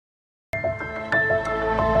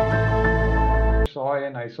soy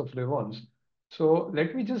and isoflavones. So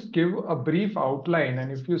let me just give a brief outline.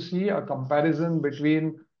 And if you see a comparison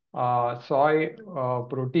between soy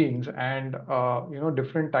proteins and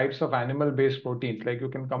different types of animal-based proteins, like you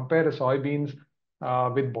can compare soybeans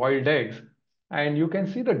with boiled eggs, and you can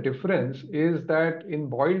see the difference is that in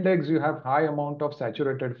boiled eggs you have high amount of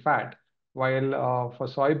saturated fat, while for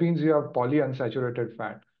soybeans you have polyunsaturated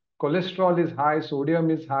fat. Cholesterol is high, sodium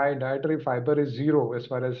is high, dietary fiber is zero as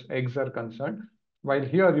far as eggs are concerned. While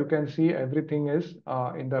here you can see everything is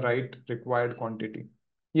in the right required quantity.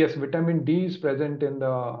 Yes, vitamin D is present in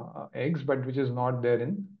the eggs, but which is not there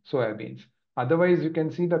in soybeans. Otherwise, you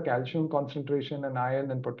can see the calcium concentration and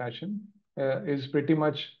iron and potassium is pretty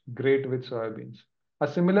much great with soybeans. A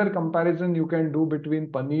similar comparison you can do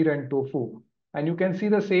between paneer and tofu, and you can see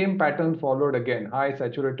the same pattern followed again. High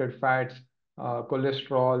saturated fats,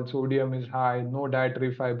 cholesterol, sodium is high, no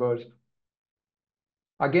dietary fibers.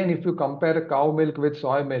 Again, if you compare cow milk with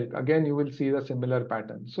soy milk, again, you will see the similar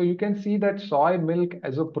pattern. So you can see that soy milk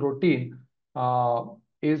as a protein uh,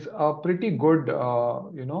 is a pretty good,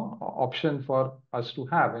 option for us to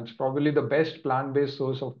have. It's probably the best plant-based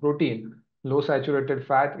source of protein, low saturated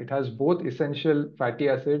fat. It has both essential fatty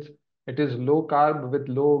acids. It is low carb with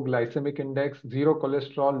low glycemic index, zero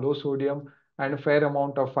cholesterol, low sodium, and a fair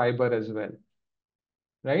amount of fiber as well,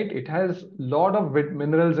 right? It has a lot of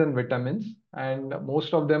minerals and vitamins, and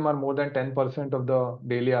most of them are more than 10% of the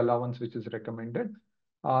daily allowance, which is recommended.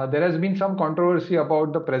 There has been some controversy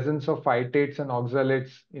about the presence of phytates and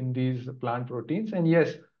oxalates in these plant proteins. And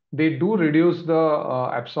yes, they do reduce the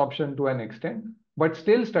absorption to an extent, but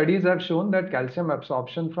still studies have shown that calcium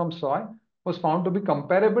absorption from soy was found to be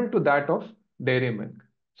comparable to that of dairy milk.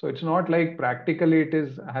 So it's not like practically it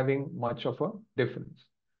is having much of a difference.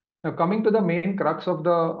 Now, coming to the main crux of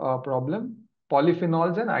the problem,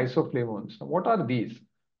 polyphenols and isoflavones. Now, what are these?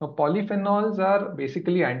 Now, polyphenols are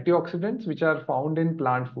basically antioxidants which are found in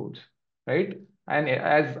plant foods, right? And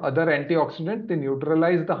as other antioxidants, they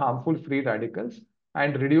neutralize the harmful free radicals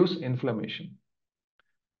and reduce inflammation.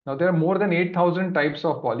 Now, there are more than 8,000 types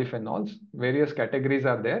of polyphenols. Various categories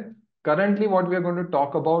are there. Currently, what we are going to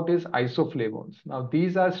talk about is isoflavones. Now,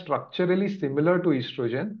 these are structurally similar to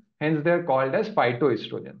estrogen, hence they are called as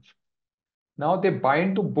phytoestrogens. Now they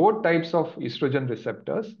bind to both types of estrogen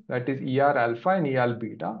receptors, that is ER alpha and ER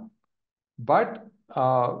beta. But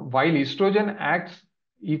while estrogen acts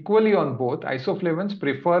equally on both, isoflavones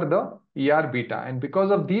prefer the ER beta. And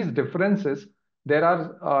because of these differences, there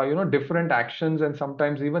are different actions and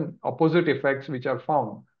sometimes even opposite effects which are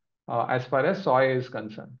found as far as soy is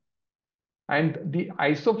concerned. And the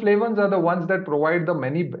isoflavones are the ones that provide the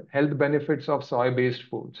many health benefits of soy-based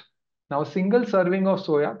foods. Now, a single serving of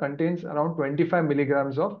soya contains around 25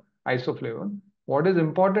 milligrams of isoflavone. What is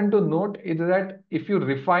important to note is that if you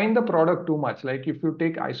refine the product too much, like if you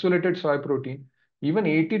take isolated soy protein, even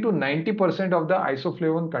 80 to 90% of the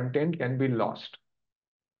isoflavone content can be lost.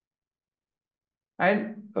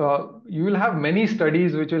 And you will have many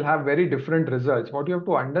studies which will have very different results. What you have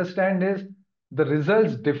to understand is the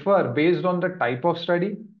results differ based on the type of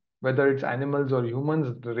study, whether it's animals or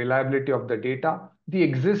humans, the reliability of the data, the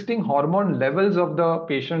existing hormone levels of the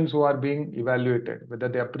patients who are being evaluated, whether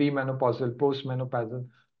they are premenopausal, postmenopausal,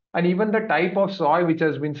 and even the type of soy which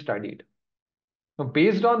has been studied. Now,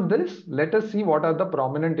 based on this, let us see what are the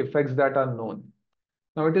prominent effects that are known.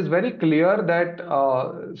 Now, it is very clear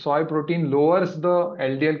that soy protein lowers the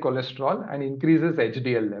LDL cholesterol and increases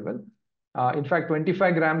HDL level. In fact,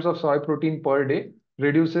 25 grams of soy protein per day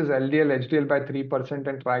reduces LDL, HDL by 3%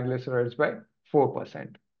 and triglycerides by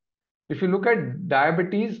 4%. If you look at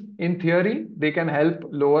diabetes, in theory, they can help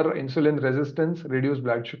lower insulin resistance, reduce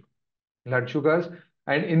blood sugars,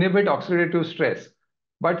 and inhibit oxidative stress.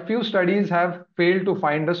 But few studies have failed to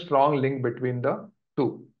find a strong link between the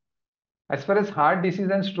two. As far as heart disease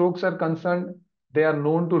and strokes are concerned, they are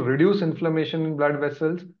known to reduce inflammation in blood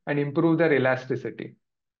vessels and improve their elasticity,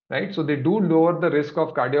 right? So they do lower the risk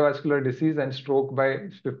of cardiovascular disease and stroke by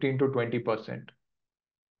 15 to 20%.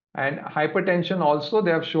 And hypertension also,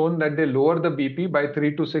 they have shown that they lower the BP by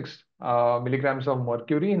 3 to 6 milligrams of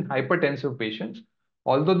mercury in hypertensive patients.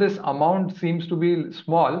 Although this amount seems to be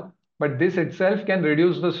small, but this itself can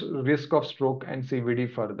reduce the risk of stroke and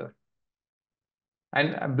CVD further.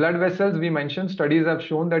 And blood vessels, we mentioned, studies have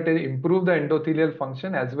shown that they improve the endothelial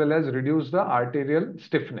function as well as reduce the arterial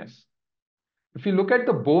stiffness. If you look at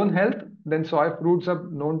the bone health, then soy fruits are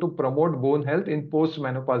known to promote bone health in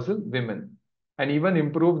postmenopausal women and even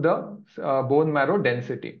improve the bone marrow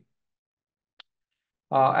density.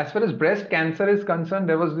 As far as breast cancer is concerned,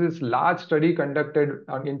 there was this large study conducted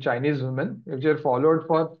in Chinese women, which are followed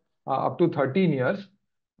for up to 13 years.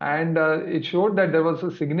 and it showed that there was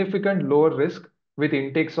a significant lower risk with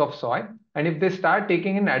intakes of soy. And if they start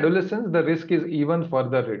taking in adolescence, the risk is even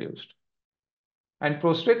further reduced. And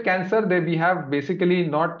prostate cancer, we have basically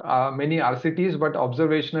not many RCTs, but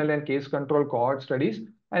observational and case control cohort studies,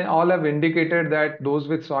 and all have indicated that those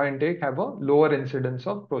with soy intake have a lower incidence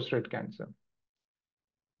of prostate cancer.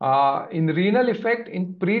 In renal effect,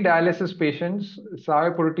 in pre-dialysis patients,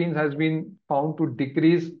 soy proteins has been found to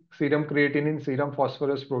decrease serum creatinine, serum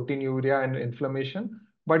phosphorus, proteinuria, and inflammation,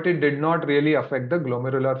 but it did not really affect the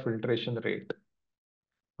glomerular filtration rate.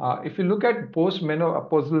 If you look at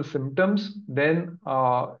postmenopausal symptoms, then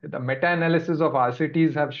the meta-analysis of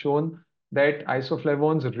RCTs have shown that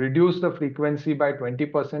isoflavones reduce the frequency by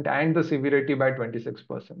 20% and the severity by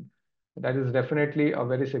 26%. That is definitely a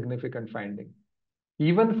very significant finding.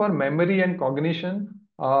 Even for memory and cognition,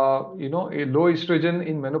 a low estrogen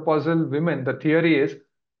in menopausal women, the theory is,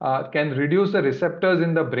 can reduce the receptors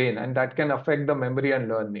in the brain, and that can affect the memory and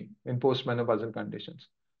learning in postmenopausal conditions.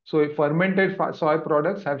 So fermented soy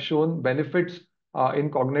products have shown benefits in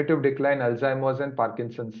cognitive decline, Alzheimer's, and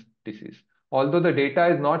Parkinson's disease, although the data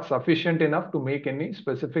is not sufficient enough to make any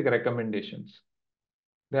specific recommendations.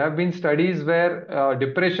 There have been studies where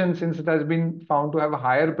depression, since it has been found to have a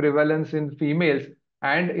higher prevalence in females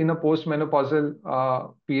and in a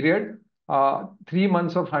postmenopausal period, 3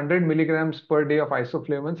 months of 100 milligrams per day of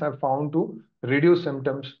isoflavones have found to reduce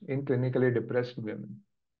symptoms in clinically depressed women.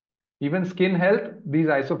 Even skin health, these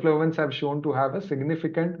isoflavones have shown to have a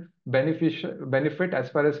significant benefit as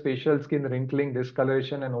far as facial skin wrinkling,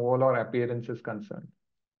 discoloration, and overall appearance is concerned.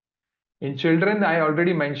 In children, I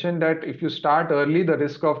already mentioned that if you start early, the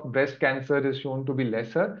risk of breast cancer is shown to be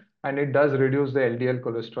lesser, and it does reduce the LDL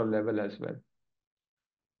cholesterol level as well.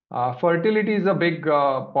 Fertility is a big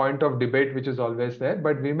point of debate, which is always there,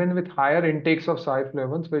 but women with higher intakes of soy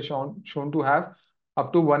flavones were shown to have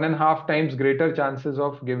up to 1.5 times greater chances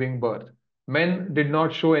of giving birth. Men did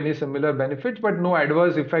not show any similar benefits, but no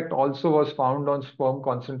adverse effect also was found on sperm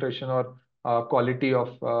concentration or quality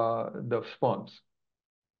of the sperms.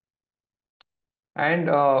 And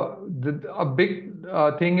a big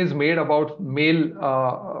thing is made about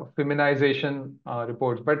male feminization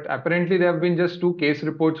reports. But apparently there have been just 2 case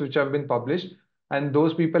reports which have been published. And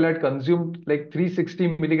those people had consumed like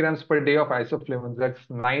 360 milligrams per day of isoflavones. That's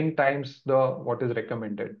 9 times what is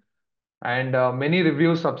recommended. And many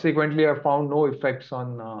reviews subsequently have found no effects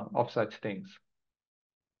on of such things.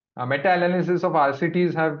 Meta-analysis of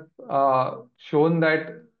RCTs have shown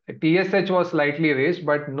that TSH was slightly raised,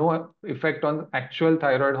 but no effect on actual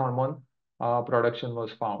thyroid hormone production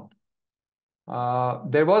was found.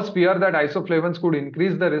 There was fear that isoflavones could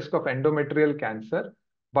increase the risk of endometrial cancer,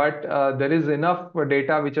 but there is enough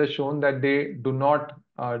data which has shown that they do not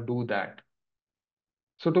do that.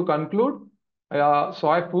 So to conclude,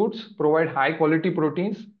 soy foods provide high quality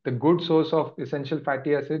proteins, the good source of essential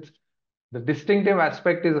fatty acids. The distinctive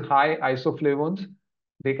aspect is high isoflavones.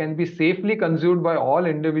 They can be safely consumed by all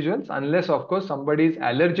individuals unless, of course, somebody is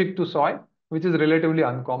allergic to soy, which is relatively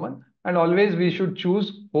uncommon. And always we should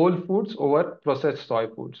choose whole foods over processed soy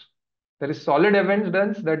foods. There is solid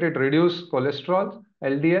evidence that it reduces cholesterol,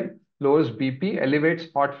 LDL, lowers BP, elevates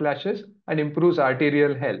hot flashes, and improves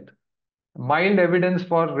arterial health. Mild evidence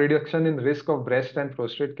for reduction in risk of breast and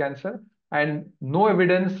prostate cancer, and no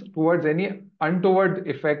evidence towards any untoward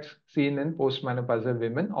effects seen in postmenopausal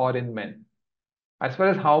women or in men. As far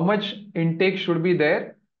as how much intake should be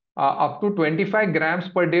there, up to 25 grams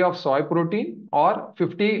per day of soy protein or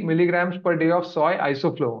 50 milligrams per day of soy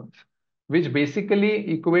isoflavones, which basically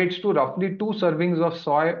equates to roughly 2 servings of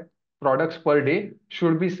soy products per day,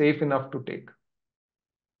 should be safe enough to take.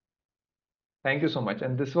 Thank you so much.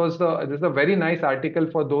 And this is a very nice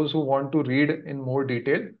article for those who want to read in more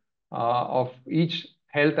detail of each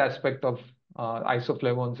health aspect of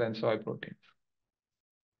isoflavones and soy proteins.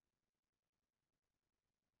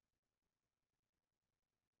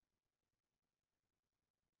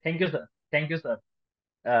 Thank you, sir. Thank you, sir.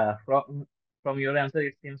 From your answer,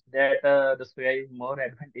 it seems that the soya is more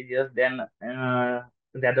advantageous than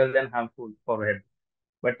rather than harmful for health.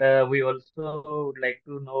 But we also would like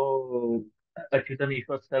to know Achyutan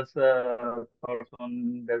Eshwar sir's thoughts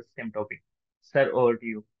on the same topic. Sir, over to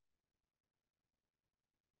you.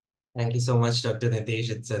 Thank you so much, Dr. Nitesh.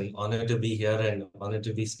 It's an honor to be here and honor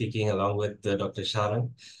to be speaking along with Dr. Sharang.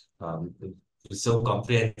 It's so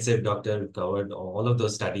comprehensive, Doctor. Covered all of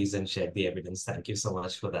those studies and shared the evidence. Thank you so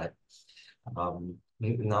much for that.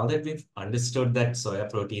 Now that we've understood that soya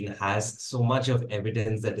protein has so much of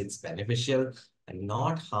evidence that it's beneficial and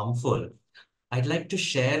not harmful, I'd like to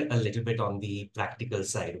share a little bit on the practical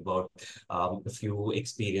side about a few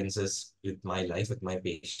experiences with my life, with my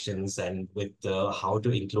patients, and with how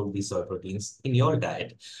to include these soy proteins in your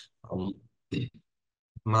diet. Um,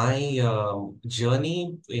 my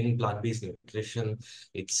journey in plant-based nutrition,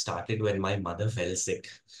 it started when my mother fell sick.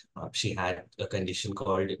 She had a condition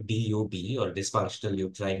called DUB, or dysfunctional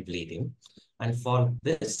uterine bleeding. And for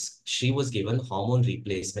this, she was given hormone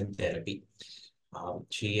replacement therapy.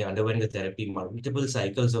 She underwent the therapy, multiple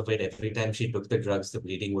cycles of it. Every time she took the drugs, the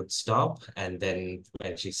bleeding would stop. And then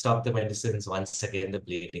when she stopped the medicines, once again, the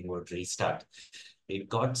bleeding would restart. It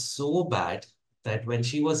got so bad that when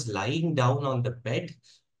she was lying down on the bed,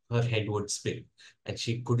 her head would spin and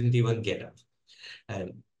she couldn't even get up.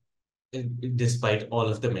 And despite all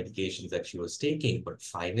of the medications that she was taking. But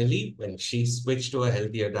finally, when she switched to a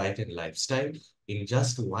healthier diet and lifestyle, in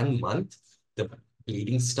just 1 month, the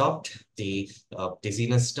bleeding stopped, the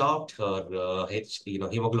dizziness stopped, her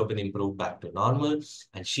hemoglobin improved back to normal,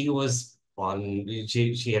 and she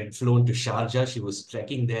had flown to Sharjah. She was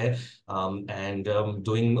trekking there and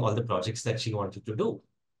doing all the projects that she wanted to do.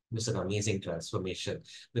 It was an amazing transformation.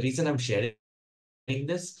 The reason I'm sharing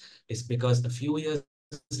this is because a few years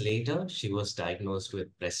later, she was diagnosed with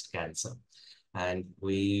breast cancer. And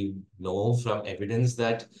we know from evidence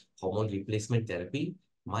that hormone replacement therapy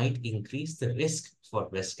might increase the risk for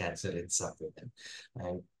breast cancer in some women.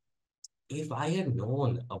 And if I had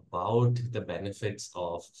known about the benefits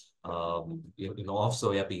of of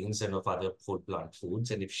soya beans and of other food plant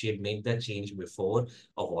foods, and if she had made that change before,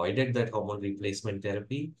 avoided that hormone replacement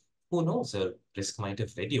therapy, who knows, her risk might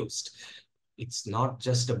have reduced. It's not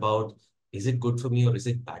just about, is it good for me or is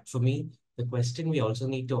it bad for me? The question we also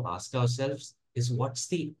need to ask ourselves is, what's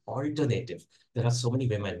the alternative? There are so many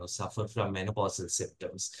women who suffer from menopausal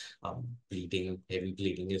symptoms. Bleeding, heavy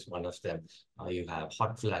bleeding is one of them. You have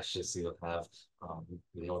hot flashes, you have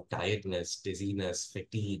tiredness, dizziness,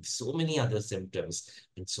 fatigue, so many other symptoms.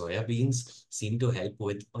 And soya beans seem to help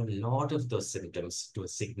with a lot of those symptoms to a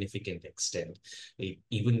significant extent. It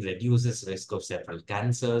even reduces risk of several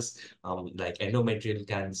cancers, like endometrial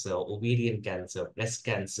cancer, ovarian cancer, breast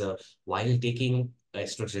cancer, while taking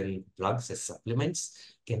estrogen drugs as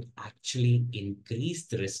supplements can actually increase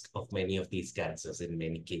the risk of many of these cancers in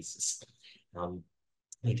many cases. Um,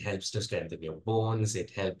 it helps to strengthen your bones.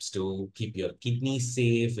 It helps to keep your kidneys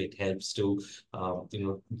safe. It helps to,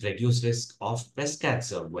 reduce risk of breast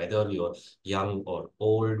cancer, whether you're young or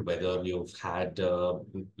old, whether you've had,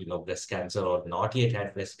 breast cancer or not yet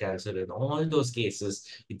had breast cancer. In all those cases,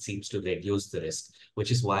 it seems to reduce the risk,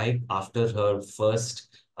 which is why after her first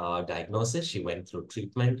diagnosis, she went through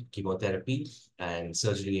treatment, chemotherapy, and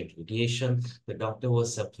surgery and radiation. The doctor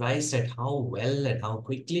was surprised at how well and how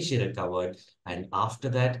quickly she recovered. And after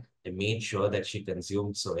that, they made sure that she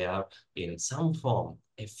consumed soya in some form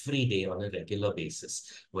every day on a regular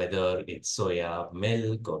basis, whether it's soya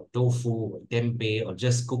milk or tofu or tempeh or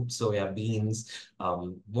just cooked soya beans.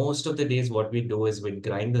 Most of the days, what we do is we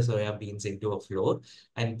grind the soya beans into a flour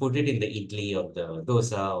and put it in the idli or the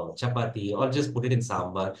dosa or chapati, or just put it in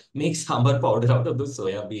sambar, make sambar powder out of the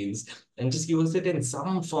soya beans and just use it in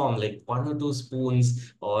some form, like 1 or 2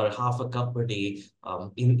 spoons or half a cup a day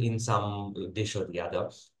in some dish or the other.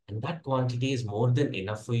 And that quantity is more than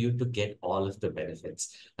enough for you to get all of the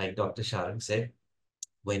benefits. Like Dr. Sharang said,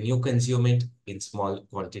 when you consume it in small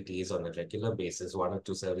quantities on a regular basis, 1 or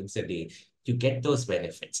 2 servings a day, you get those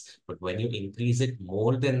benefits. But when you increase it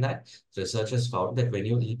more than that, researchers found that when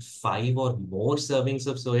you eat 5 or more servings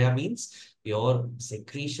of soya beans, your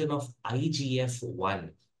secretion of IGF-1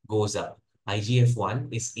 goes up.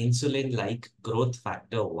 IGF-1 is insulin-like growth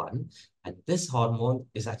factor 1. And this hormone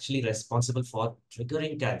is actually responsible for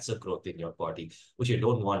triggering cancer growth in your body, which you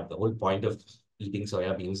don't want. The whole point of eating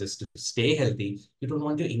soya beans is to stay healthy. You don't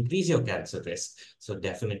want to increase your cancer risk. So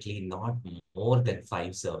definitely not more than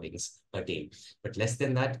 5 servings a day. But less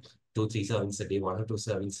than that, 2, 3 servings a day, 1 or 2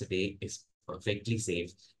 servings a day is perfectly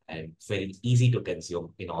safe and very easy to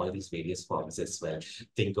consume in all these various forms as well.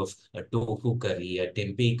 Think of a tofu curry, a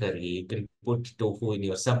tempeh curry. You can put tofu in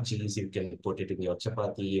your sabjis, you can put it in your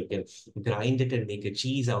chapati, you can grind it and make a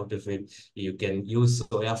cheese out of it. You can use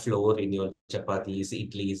soya flour in your chapatis,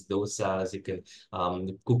 idlis, dosas. You can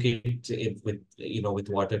cook it with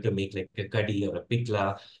water to make like a kadhi or a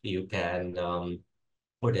pikla. You can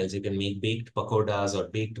what else? You can make baked pakodas or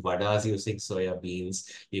baked vadas using soya beans.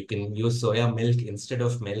 You can use soya milk instead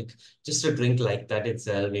of milk. Just a drink like that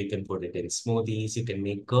itself. You can put it in smoothies. You can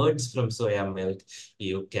make curds from soya milk.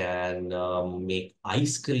 You can make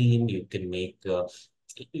ice cream. You can make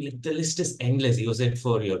the list is endless. Use it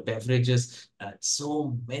for your beverages.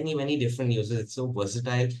 So many different uses. It's so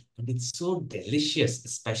versatile and it's so delicious,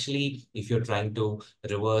 especially if you're trying to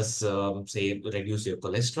reverse, say, reduce your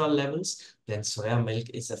cholesterol levels. Then soya milk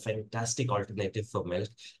is a fantastic alternative for milk.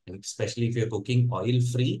 And especially if you're cooking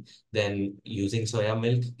oil-free, then using soya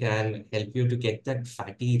milk can help you to get that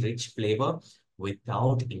fatty, rich flavor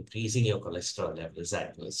without increasing your cholesterol levels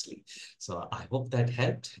adversely. So I hope that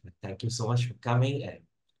helped. Thank you so much for coming, and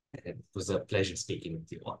it was a pleasure speaking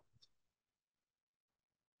with you all.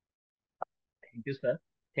 Thank you, sir.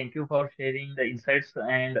 Thank you for sharing the insights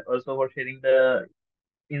and also for sharing the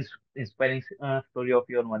inspiring story of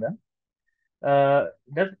your mother.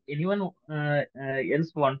 Does anyone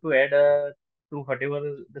else want to add to whatever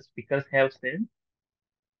the speakers have said?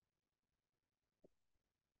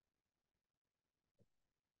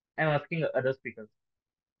 I'm asking other speakers.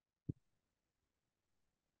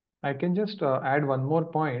 I can just add one more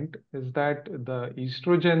point is that the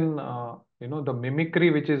estrogen, the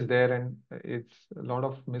mimicry which is there, and it's a lot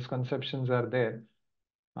of misconceptions are there.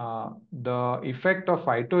 The effect of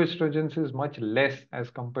phytoestrogens is much less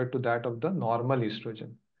as compared to that of the normal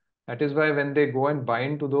estrogen. That is why when they go and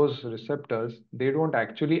bind to those receptors, they don't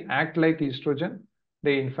actually act like estrogen.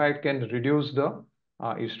 They in fact can reduce the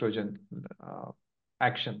estrogen uh,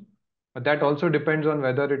 action. But that also depends on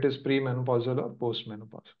whether it is premenopausal or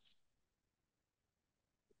postmenopausal.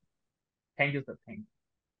 Thank you, sir. Thank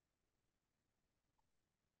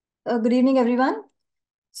you. Good evening, everyone.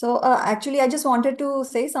 So actually, I just wanted to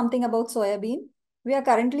say something about soya bean. We are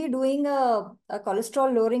currently doing a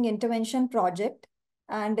cholesterol lowering intervention project,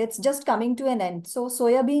 and it's just coming to an end. So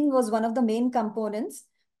soya bean was one of the main components.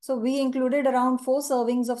 So we included around 4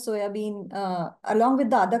 servings of soya bean along with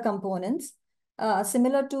the other components,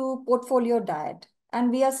 similar to portfolio diet. And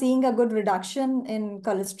we are seeing a good reduction in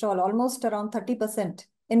cholesterol, almost around 30%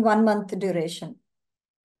 in 1 month duration.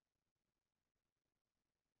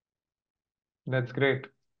 That's great.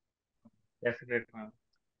 That's great, ma'am.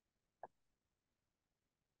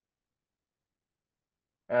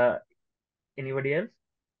 Uh, Anybody else?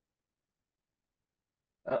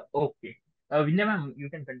 Okay. Vinay ma'am, you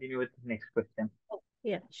can continue with the next question. Oh,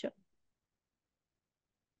 yeah, sure.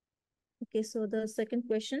 Okay, so the second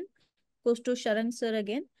question goes to Sharang sir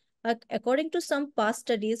again. According to some past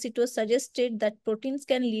studies, it was suggested that proteins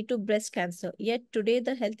can lead to breast cancer. Yet today,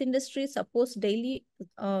 the health industry supports daily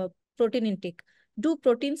protein intake. Do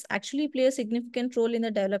proteins actually play a significant role in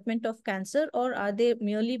the development of cancer, or are they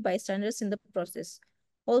merely bystanders in the process?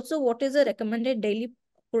 Also, what is the recommended daily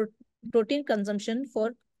pro protein consumption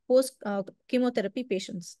for post chemotherapy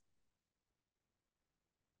patients?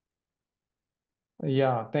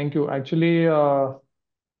 Yeah, thank you. Actually,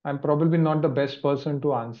 I'm probably not the best person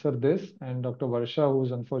to answer this, and Dr. Varsha,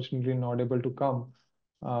 who's unfortunately not able to come,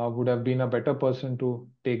 would have been a better person to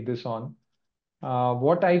take this on.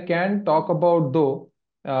 What I can talk about though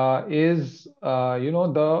is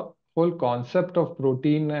the whole concept of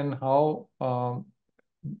protein and how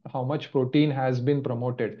much protein has been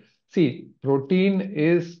promoted. See, protein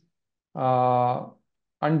is uh,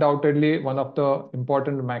 undoubtedly one of the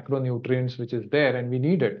important macronutrients which is there and we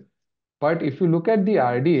need it. But if you look at the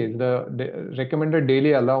RDA, the recommended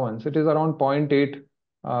daily allowance, it is around 0.8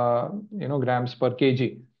 grams per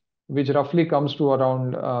kg, which roughly comes to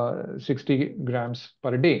around 60 grams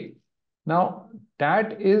per day. Now,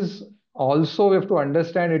 that is also, we have to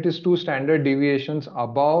understand it is 2 standard deviations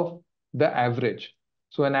above the average.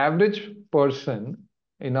 So an average person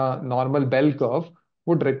in a normal bell curve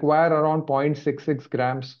would require around 0.66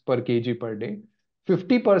 grams per kg per day.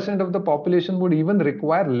 50% of the population would even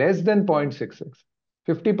require less than 0.66.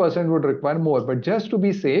 50% would require more. But just to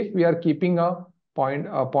be safe, we are keeping a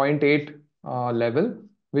 0.8 level,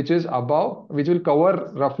 which is above, which will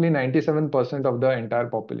cover roughly 97% of the entire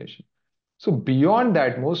population. So beyond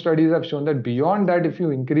that, most studies have shown that beyond that, if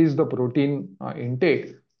you increase the protein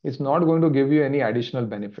intake, it's not going to give you any additional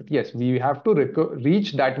benefit. Yes, we have to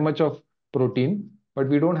reach that much of protein, but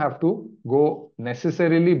we don't have to go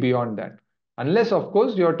necessarily beyond that. Unless, of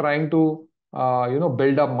course, you're trying to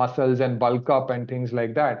build up muscles and bulk up and things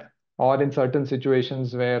like that, or in certain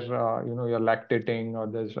situations where you're lactating or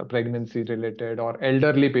there's a pregnancy related or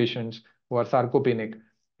elderly patients who are sarcopenic.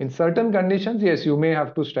 In certain conditions, yes, you may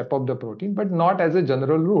have to step up the protein, but not as a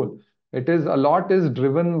general rule. It is a lot is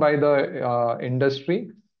driven by the industry,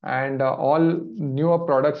 and all newer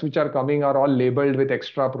products which are coming are all labeled with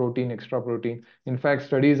extra protein, extra protein. In fact,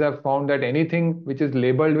 studies have found that anything which is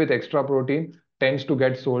labeled with extra protein tends to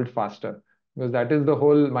get sold faster because that is the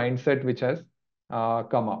whole mindset which has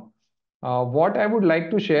come up. What I would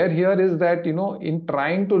like to share here is that, in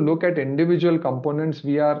trying to look at individual components,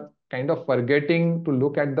 we are kind of forgetting to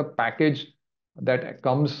look at the package that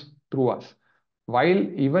comes through us.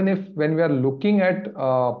 While even if when we are looking at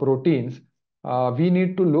proteins, we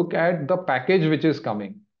need to look at the package which is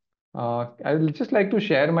coming. I will just like to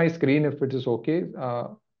share my screen if it is okay.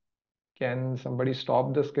 Can somebody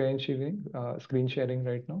stop the screen sharing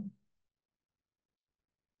right now?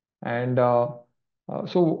 And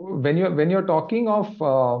so when you're talking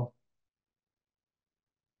of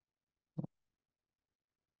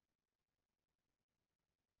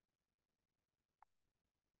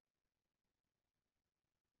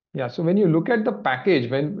yeah, so when you look at the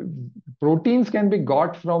package, when proteins can be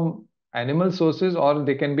got from animal sources or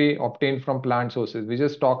they can be obtained from plant sources. We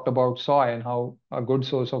just talked about soy and how a good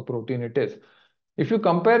source of protein it is. If you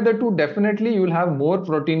compare the two, definitely you will have more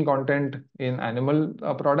protein content in animal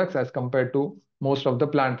products as compared to most of the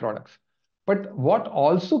plant products. But what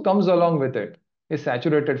also comes along with it is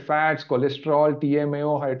saturated fats, cholesterol,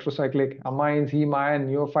 TMAO, heterocyclic amines, heme iron,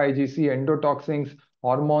 neo5-GC, endotoxins,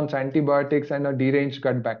 hormones, antibiotics, and a deranged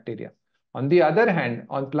gut bacteria. On the other hand,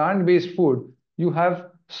 on plant-based food, you have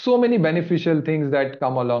so many beneficial things that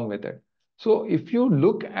come along with it. So if you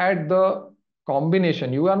look at the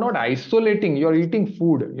combination, you are not isolating, you're eating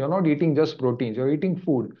food, you're not eating just proteins, you're eating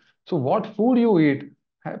food. So what food you eat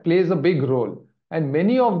plays a big role, and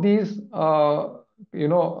many of these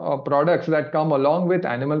products that come along with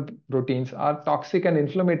animal proteins are toxic and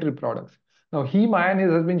inflammatory products. Now heme iron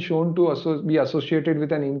has been shown to be associated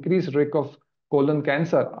with an increased risk of colon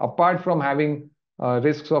cancer, apart from having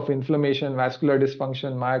risks of inflammation, vascular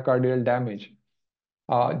dysfunction, myocardial damage.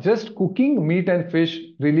 Just cooking meat and fish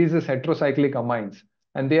releases heterocyclic amines,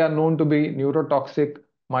 and they are known to be neurotoxic,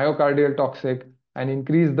 myocardial toxic, and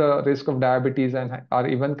increase the risk of diabetes and are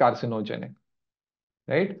even carcinogenic.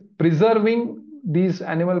 Right? Preserving these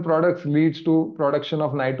animal products leads to production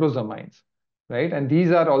of nitrosamines, right? And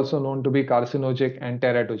these are also known to be carcinogenic and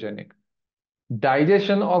teratogenic.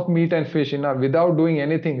 Digestion of meat and fish without doing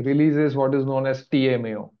anything releases what is known as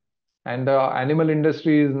TMAO. And the animal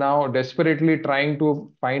industry is now desperately trying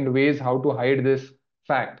to find ways how to hide this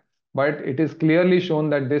fact. But it is clearly shown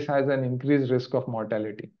that this has an increased risk of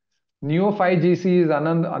mortality. Neo5-GC is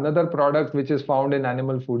another product which is found in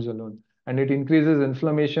animal foods alone. And it increases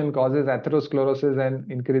inflammation, causes atherosclerosis, and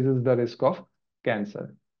increases the risk of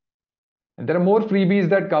cancer. And there are more freebies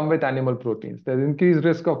that come with animal proteins. There's increased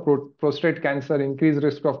risk of prostate cancer, increased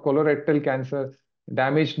risk of colorectal cancer,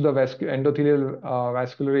 damage to the endothelial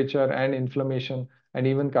vasculature and inflammation, and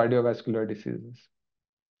even cardiovascular diseases.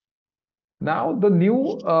 Now the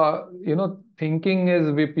new thinking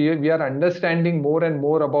is we are understanding more and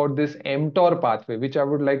more about this mTOR pathway, which I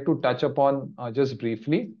would like to touch upon just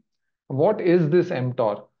briefly. What is this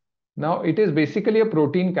mTOR? Now it is basically a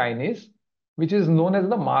protein kinase, which is known as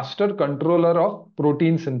the master controller of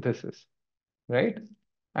protein synthesis, right?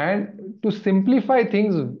 And to simplify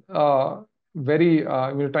things,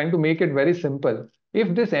 we're trying to make it very simple.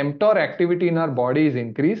 If this mTOR activity in our body is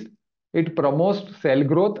increased, it promotes cell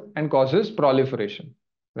growth and causes proliferation,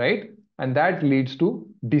 right? And that leads to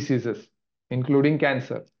diseases, including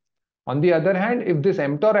cancer. On the other hand, if this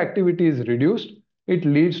mTOR activity is reduced, it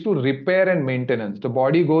leads to repair and maintenance. The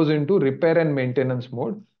body goes into repair and maintenance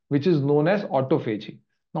mode, which is known as autophagy.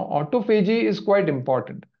 Now, autophagy is quite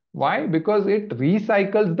important. Why? Because it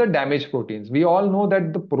recycles the damaged proteins. We all know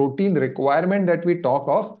that the protein requirement that we talk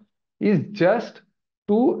of is just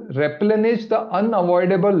to replenish the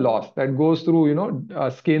unavoidable loss that goes through,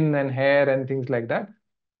 skin and hair and things like that.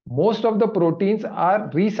 Most of the proteins are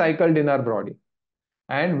recycled in our body.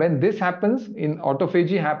 And when this happens, in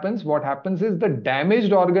autophagy happens, what happens is the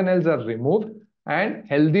damaged organelles are removed and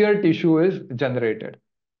healthier tissue is generated,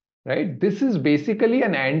 right? This is basically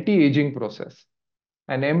an anti-aging process.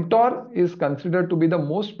 And mTOR is considered to be the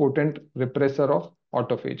most potent repressor of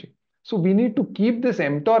autophagy. So we need to keep this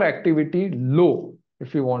mTOR activity low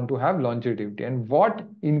if we want to have longevity. And what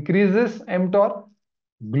increases mTOR?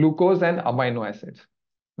 Glucose and amino acids.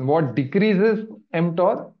 And what decreases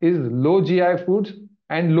mTOR is low GI foods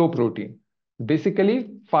and low protein. Basically,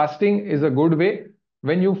 fasting is a good way.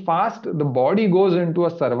 When you fast, the body goes into a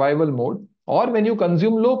survival mode, or when you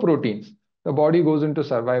consume low proteins, the body goes into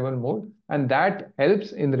survival mode, and that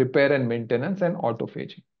helps in repair and maintenance and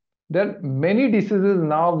autophagy. There are many diseases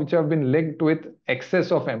now which have been linked with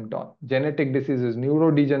excess of mTOR: genetic diseases,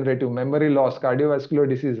 neurodegenerative, memory loss, cardiovascular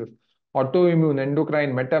diseases, autoimmune,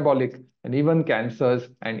 endocrine, metabolic, and even cancers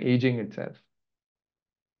and aging itself,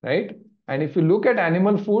 right? And if you look at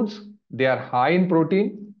animal foods, they are high in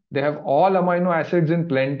protein. They have all amino acids in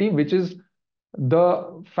plenty, which is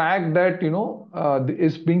the fact that,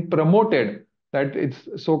 is being promoted, that it's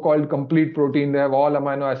so-called complete protein, they have all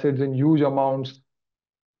amino acids in huge amounts.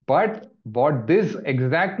 But what this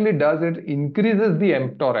exactly does, it increases the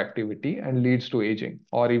mTOR activity and leads to aging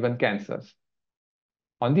or even cancers.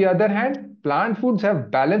 On the other hand, plant foods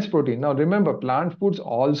have balanced protein. Now remember, plant foods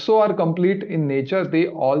also are complete in nature. They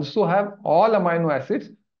also have all amino acids,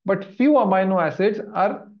 but few amino acids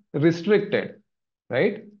are restricted,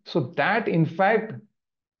 right? So that in fact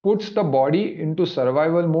puts the body into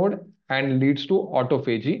survival mode and leads to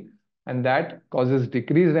autophagy, and that causes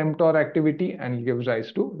decreased mTOR activity and gives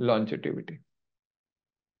rise to longevity.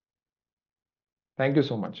 Thank you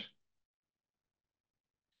so much.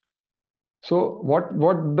 So what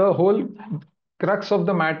the whole crux of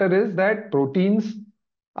the matter is that proteins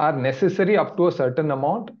are necessary up to a certain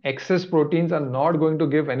amount. Excess proteins are not going to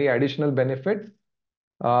give any additional benefit.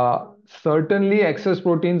 Certainly, excess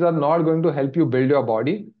proteins are not going to help you build your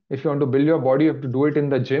body. If you want to build your body, you have to do it in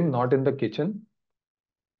the gym, not in the kitchen.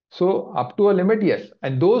 So up to a limit, yes.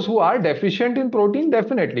 And those who are deficient in protein,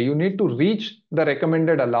 definitely you need to reach the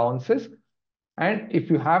recommended allowances. And if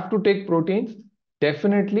you have to take proteins,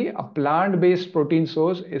 definitely a plant-based protein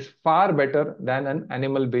source is far better than an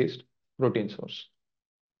animal-based protein source.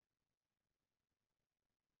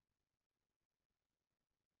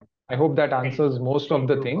 I hope that answers most of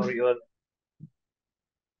the things.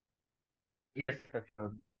 Yes, sir,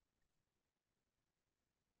 sure.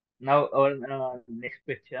 Now our next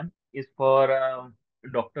question is for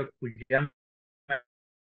Dr. Pooja.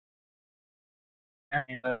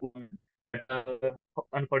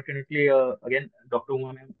 Unfortunately, again, Dr.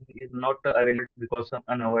 Woman is not available because of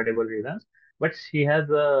unavoidable reasons, but she has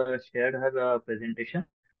shared her presentation.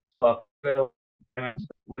 So after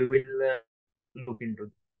we will look into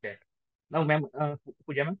that. Now, ma'am,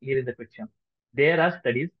 Pooja ma'am, here is the question. There are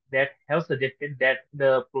studies that have suggested that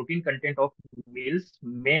the protein content of meals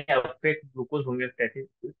may affect glucose homeostasis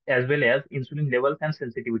as well as insulin levels and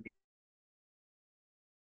sensitivity.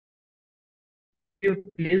 Could you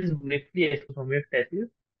please briefly explain homeostasis,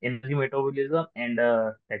 energy metabolism, and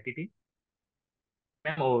satiety?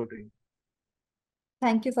 Ma'am, over to you.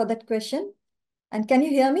 Thank you for that question. And can you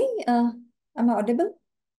hear me? Am I audible?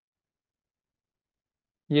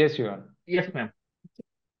 Yes, you are. Yes, ma'am.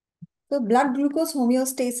 So blood glucose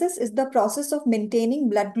homeostasis is the process of maintaining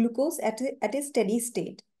blood glucose at a steady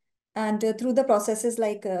state. And through the processes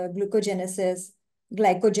like glucogenesis,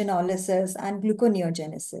 glycogenolysis, and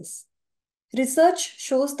gluconeogenesis. Research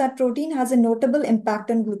shows that protein has a notable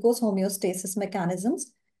impact on glucose homeostasis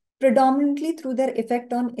mechanisms, predominantly through their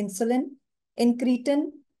effect on insulin,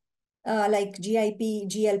 incretin, like GIP,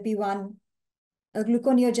 GLP-1,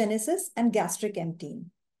 gluconeogenesis, and gastric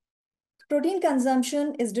emptying. Protein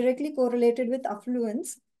consumption is directly correlated with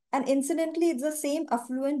affluence, and incidentally, it's the same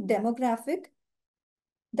affluent demographic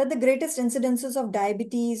that the greatest incidences of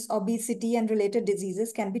diabetes, obesity, and related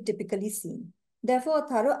diseases can be typically seen. Therefore, a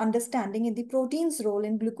thorough understanding in the protein's role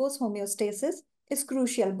in glucose homeostasis is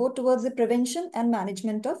crucial, both towards the prevention and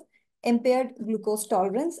management of impaired glucose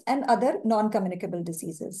tolerance and other non-communicable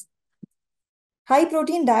diseases. High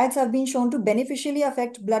protein diets have been shown to beneficially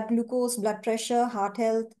affect blood glucose, blood pressure, heart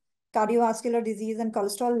health, cardiovascular disease, and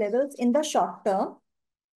cholesterol levels in the short term.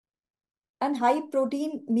 And high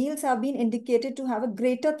protein meals have been indicated to have a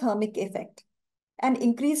greater thermic effect and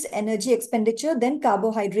increased energy expenditure than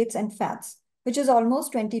carbohydrates and fats, which is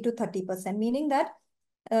almost 20 to 30%, meaning that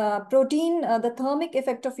the thermic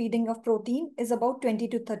effect of eating of protein is about 20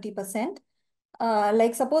 to 30%.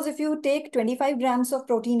 Like suppose if you take 25 grams of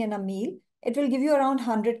protein in a meal, it will give you around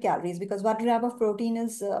 100 calories because 1 gram of protein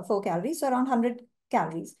is 4 calories, so around 100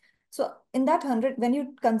 calories. So in that 100, when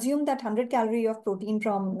you consume that 100 calorie of protein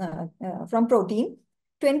from protein,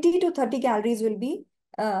 20 to 30 calories will be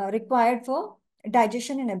required for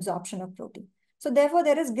digestion and absorption of protein. So therefore,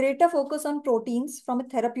 there is greater focus on proteins from a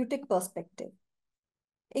therapeutic perspective.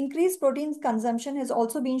 Increased protein consumption has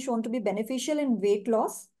also been shown to be beneficial in weight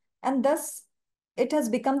loss, and thus it has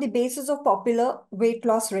become the basis of popular weight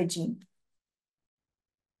loss regime.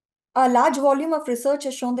 A large volume of research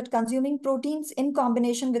has shown that consuming proteins in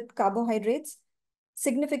combination with carbohydrates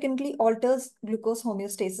significantly alters glucose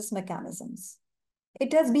homeostasis mechanisms.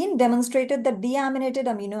 It has been demonstrated that deaminated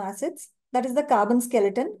amino acids, that is the carbon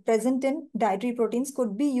skeleton present in dietary proteins,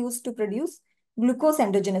 could be used to produce glucose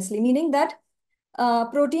endogenously, meaning that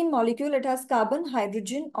protein molecule, it has carbon,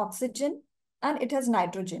 hydrogen, oxygen, and it has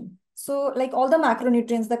nitrogen. So like all the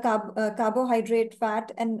macronutrients, the carbohydrate,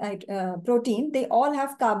 fat, and protein, they all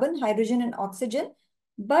have carbon, hydrogen, and oxygen.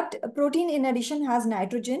 But protein in addition has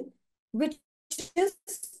nitrogen, which is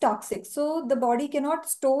toxic. So the body cannot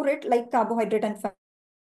store it like carbohydrate and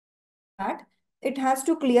fat. It has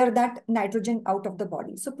to clear that nitrogen out of the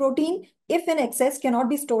body. So protein, if in excess, cannot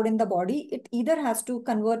be stored in the body. It either has to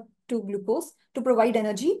convert to glucose to provide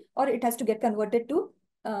energy, or it has to get converted to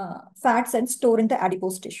fats and store in the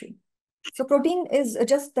adipose tissue. So protein is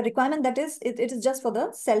just the requirement, that is, it is just for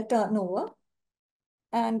the cell turnover.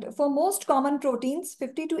 And for most common proteins,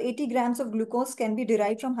 50 to 80 grams of glucose can be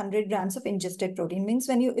derived from 100 grams of ingested protein. Means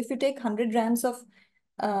if you take 100 grams of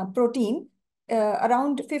protein,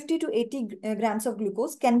 around 50 to 80 grams of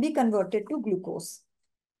glucose can be converted to glucose.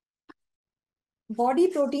 Body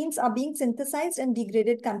proteins are being synthesized and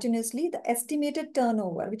degraded continuously. The estimated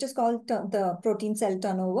turnover, which is called the protein cell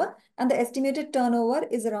turnover, and the estimated turnover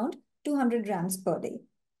is around 200 grams per day.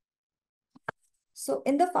 So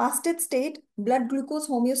in the fasted state, blood glucose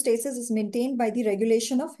homeostasis is maintained by the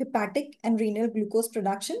regulation of hepatic and renal glucose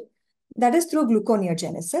production, that is through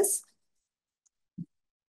gluconeogenesis.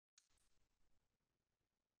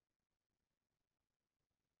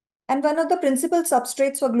 And one of the principal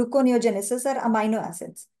substrates for gluconeogenesis are amino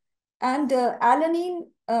acids. And alanine,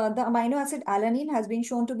 the amino acid alanine has been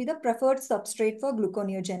shown to be the preferred substrate for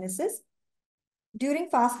gluconeogenesis. During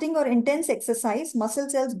fasting or intense exercise, muscle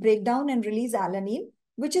cells break down and release alanine,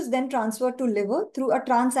 which is then transferred to liver through a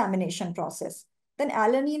transamination process. Then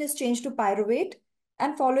alanine is changed to pyruvate,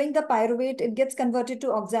 and following the pyruvate, it gets converted to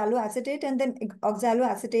oxaloacetate, and then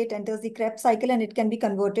oxaloacetate enters the Krebs cycle and it can be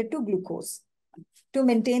converted to glucose to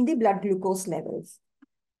maintain the blood glucose levels.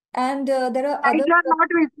 And there are Slides other... are not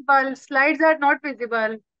visible. Slides are not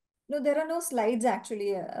visible. No, there are no slides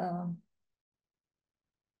actually.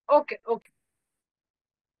 Okay, okay.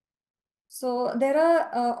 So there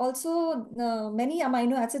are also many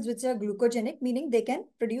amino acids which are glucogenic, meaning they can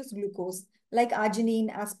produce glucose, like arginine,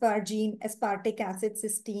 asparagine, aspartic acid,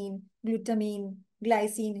 cysteine, glutamine,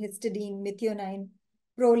 glycine, histidine, methionine,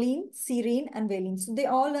 proline, serine, and valine. So they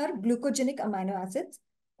all are glucogenic amino acids.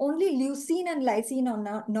 Only leucine and lysine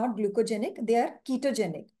are not glucogenic. They are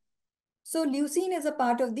ketogenic. So leucine is a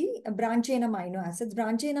part of the branch chain amino acids.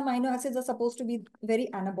 Branch chain amino acids are supposed to be very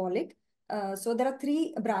anabolic. So there are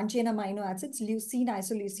 3 branch chain amino acids: leucine,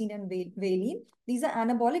 isoleucine, and valine. These are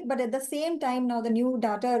anabolic, but at the same time, now the new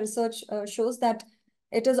data research shows that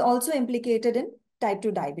it is also implicated in type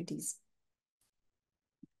 2 diabetes.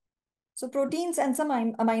 So proteins and some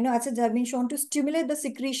amino acids have been shown to stimulate the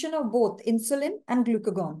secretion of both insulin and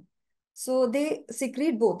glucagon. So they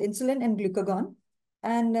secrete both insulin and glucagon.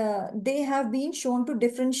 And they have been shown to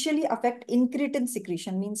differentially affect incretin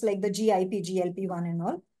secretion, means like the GIP, GLP-1 and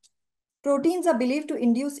all. Proteins are believed to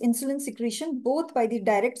induce insulin secretion both by the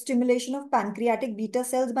direct stimulation of pancreatic beta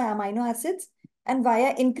cells by amino acids and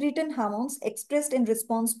via incretin hormones expressed in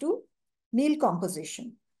response to meal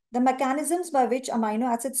composition. The mechanisms by which amino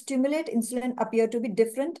acids stimulate insulin appear to be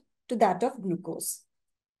different to that of glucose.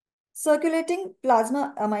 Circulating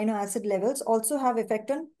plasma amino acid levels also have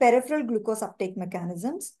effect on peripheral glucose uptake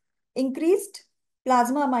mechanisms. Increased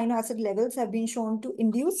plasma amino acid levels have been shown to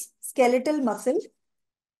induce skeletal muscle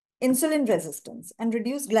insulin resistance and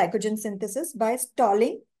reduce glycogen synthesis by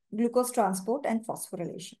stalling glucose transport and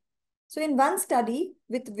phosphorylation. So in one study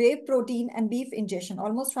with whey protein and beef ingestion,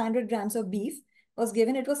 almost 500 grams of beef was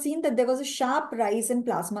given, it was seen that there was a sharp rise in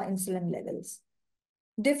plasma insulin levels.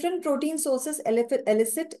 Different protein sources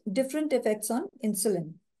elicit different effects on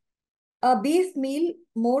insulin. A beef meal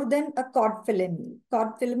more than a cod fillet meal.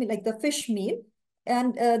 Cod fillet meal, like the fish meal.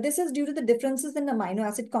 And this is due to the differences in amino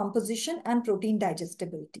acid composition and protein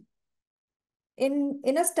digestibility.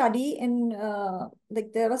 In a study,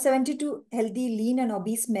 there were 72 healthy, lean, and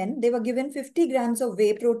obese men. They were given 50 grams of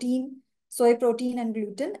whey protein, soy protein, and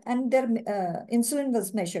gluten, and their insulin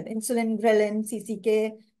was measured. Insulin, ghrelin,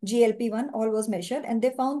 CCK, GLP-1, all was measured, and they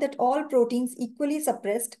found that all proteins equally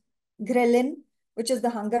suppressed ghrelin, which is the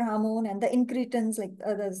hunger hormone, and the incretins like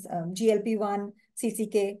GLP-1,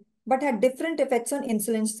 CCK, but had different effects on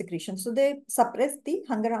insulin secretion. So they suppressed the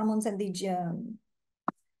hunger hormones and the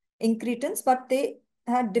incretins, but they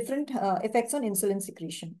had different effects on insulin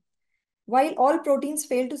secretion. While all proteins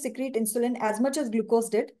failed to secrete insulin as much as glucose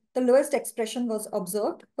did, the lowest expression was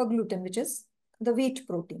observed for gluten, which is the wheat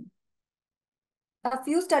protein. A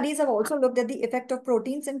few studies have also looked at the effect of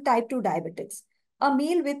proteins in type 2 diabetics. A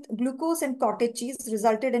meal with glucose and cottage cheese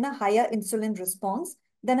resulted in a higher insulin response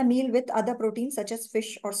than a meal with other proteins such as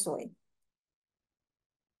fish or soy.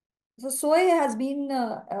 So soy has been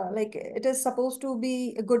it is supposed to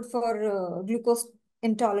be good for glucose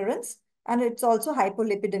intolerance, and it's also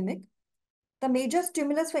hypolipidemic. The major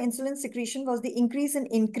stimulus for insulin secretion was the increase in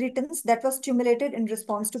incretins that was stimulated in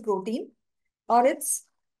response to protein, or its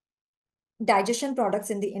digestion products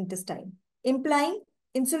in the intestine, implying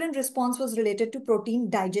insulin response was related to protein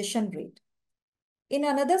digestion rate. In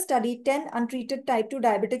another study, 10 untreated type 2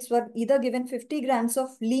 diabetics were either given 50 grams of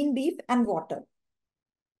lean beef and water,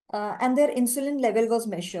 and their insulin level was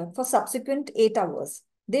measured for subsequent 8 hours.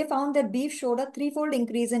 They found that beef showed a threefold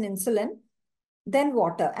increase in insulin than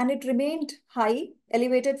water, and it remained high,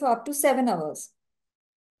 elevated for up to 7 hours.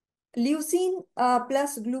 Leucine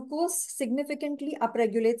plus glucose significantly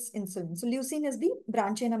upregulates insulin. So leucine is the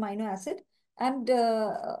branch chain amino acid, and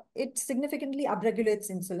it significantly upregulates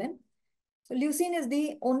insulin. So leucine is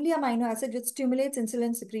the only amino acid which stimulates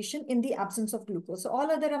insulin secretion in the absence of glucose. So all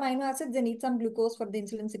other amino acids, they need some glucose for the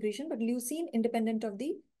insulin secretion, but leucine, independent of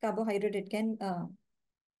the carbohydrate, it can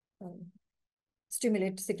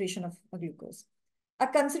stimulate secretion of glucose. A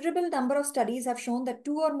considerable number of studies have shown that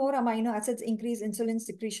 2 or more amino acids increase insulin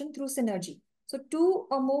secretion through synergy. So 2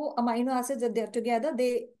 or more amino acids, if they're together,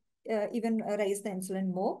 they even raise the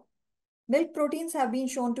insulin more. Milk proteins have been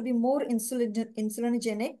shown to be more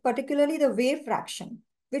insulinogenic, particularly the whey fraction,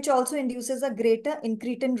 which also induces a greater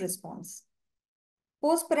incretin response.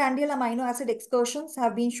 Postprandial amino acid excursions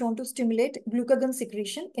have been shown to stimulate glucagon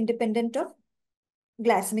secretion independent of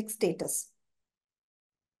glycemic status.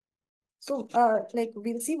 So,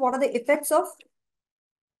 we'll see what are the effects of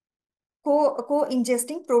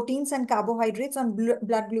co-ingesting proteins and carbohydrates on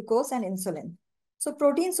blood glucose and insulin. So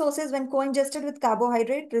protein sources, when co-ingested with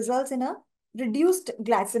carbohydrate, results in a reduced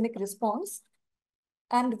glycemic response.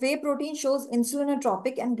 And whey protein shows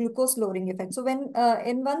insulinotropic and glucose lowering effect. So when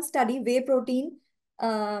in one study, whey protein,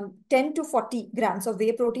 10 to 40 grams of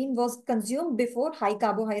whey protein was consumed before high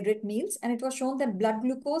carbohydrate meals. And it was shown that blood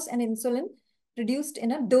glucose and insulin reduced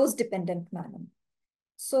in a dose-dependent manner.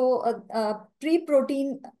 So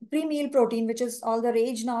pre-meal protein, which is all the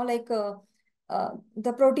rage now,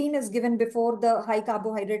 the protein is given before the high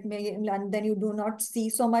carbohydrate meal, and then you do not see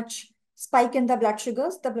so much spike in the blood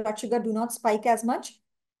sugars. The blood sugar do not spike as much.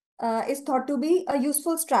 Is thought to be a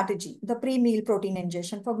useful strategy, the pre-meal protein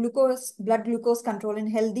ingestion for blood glucose control in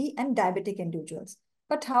healthy and diabetic individuals.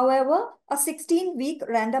 But however, a 16-week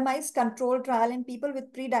randomized control trial in people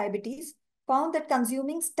with pre-diabetes found that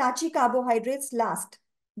consuming starchy carbohydrates last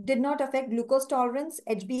did not affect glucose tolerance,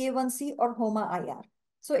 HbA1c, or HOMA-IR.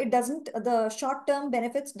 So it doesn't, the short-term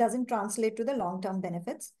benefits doesn't translate to the long-term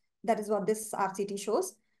benefits. That is what this RCT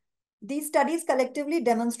shows. These studies collectively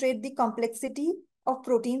demonstrate the complexity of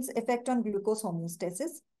protein's effect on glucose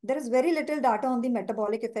homeostasis. There is very little data on the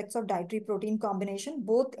metabolic effects of dietary protein combination,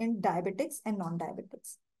 both in diabetics and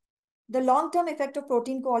non-diabetics. The long-term effect of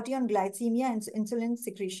protein quality on glycemia and insulin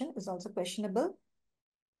secretion is also questionable.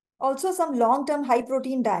 Also, some long-term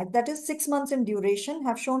high-protein diet, that is 6 months in duration,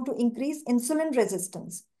 have shown to increase insulin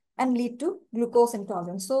resistance and lead to glucose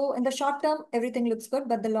intolerance. So in the short term, everything looks good,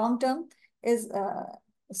 but the long term is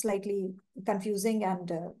slightly confusing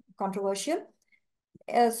and controversial.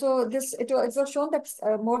 So it was shown that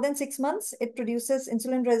more than 6 months, it produces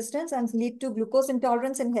insulin resistance and lead to glucose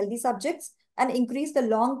intolerance in healthy subjects and increase the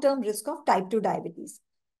long-term risk of type 2 diabetes.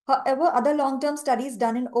 However, other long-term studies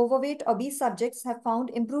done in overweight, obese subjects have found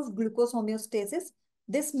improved glucose homeostasis.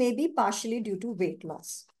 This may be partially due to weight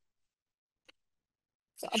loss.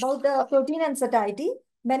 So about the protein and satiety,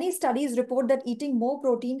 many studies report that eating more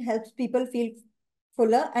protein helps people feel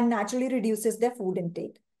fuller and naturally reduces their food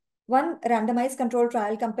intake. One randomized control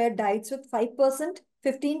trial compared diets with 5%,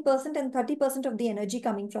 15%, and 30% of the energy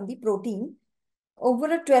coming from the protein over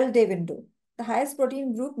a 12-day window. The highest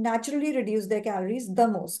protein group naturally reduced their calories the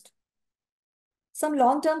most. Some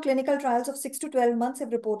long-term clinical trials of 6 to 12 months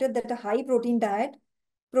have reported that a high protein diet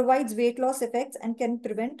provides weight loss effects and can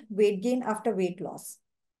prevent weight gain after weight loss.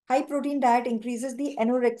 High protein diet increases the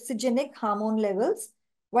anorexigenic hormone levels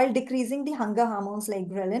while decreasing the hunger hormones like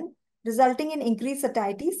ghrelin, resulting in increased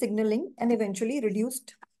satiety signaling and eventually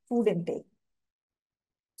reduced food intake.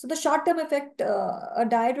 So the short-term effect, a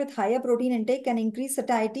diet with higher protein intake can increase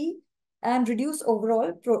satiety and reduce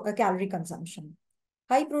overall calorie consumption.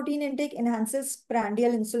 High protein intake enhances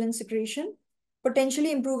prandial insulin secretion,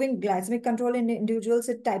 potentially improving glycemic control in individuals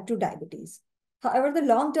with type 2 diabetes. However, the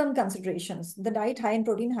long-term considerations, the diet high in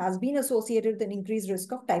protein has been associated with an increased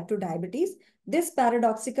risk of type 2 diabetes. This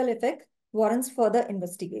paradoxical effect warrants further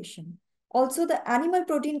investigation. Also, the animal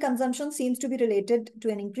protein consumption seems to be related to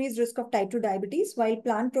an increased risk of type 2 diabetes, while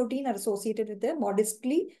plant protein are associated with a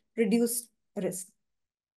modestly reduced risk.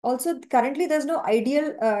 Also, currently, there's no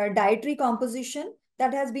ideal dietary composition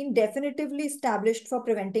that has been definitively established for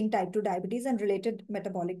preventing type 2 diabetes and related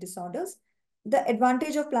metabolic disorders. The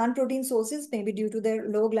advantage of plant protein sources may be due to their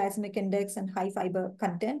low glycemic index and high fiber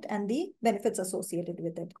content and the benefits associated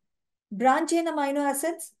with it. Branch chain amino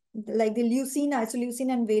acids like the leucine,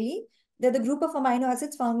 isoleucine, and valine. They're the group of amino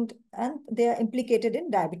acids found and they are implicated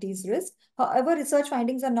in diabetes risk. However, research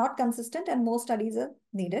findings are not consistent and more studies are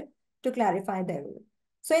needed to clarify their role.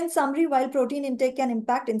 So in summary, while protein intake can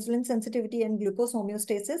impact insulin sensitivity and glucose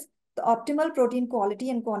homeostasis, the optimal protein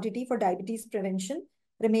quality and quantity for diabetes prevention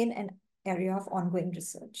remain an area of ongoing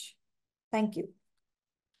research. Thank you.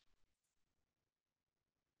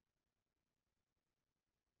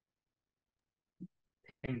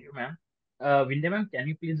 Thank you, ma'am. Vindya ma'am, can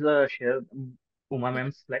you please share Uma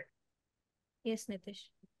ma'am's slide? Yes, Nitish.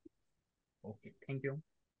 Okay, thank you.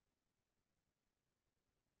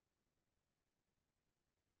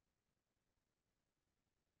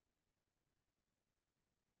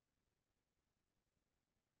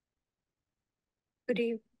 Good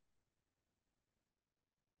evening.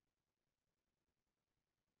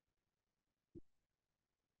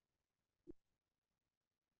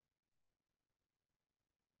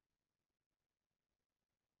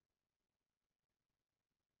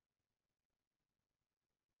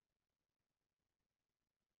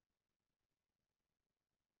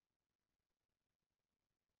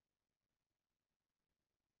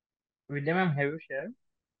 Vindya ma'am, have you shared?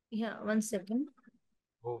 Yeah, 1 second.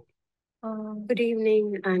 Okay. Good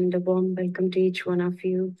evening and a warm welcome to each one of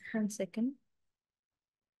you. 1 second.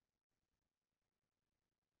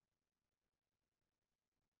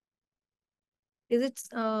 Is it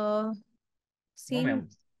No, seen? ma'am,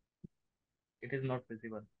 it is not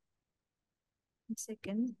visible. 1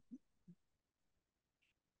 second.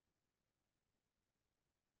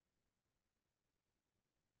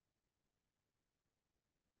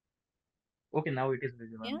 Okay, now it is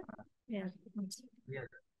visible. Yeah. Yeah. 1 second. Yes.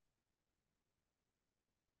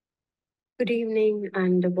 Good evening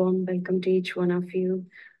and a warm welcome to each one of you.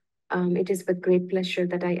 It is with great pleasure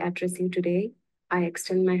that I address you today. I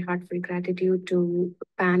extend my heartfelt gratitude to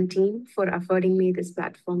PAN team for affording me this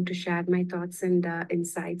platform to share my thoughts and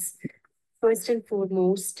insights. First and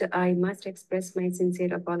foremost, I must express my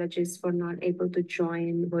sincere apologies for not able to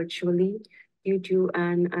join virtually due to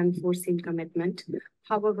an unforeseen commitment.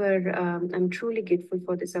 However, I'm truly grateful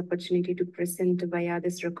for this opportunity to present via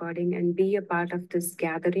this recording and be a part of this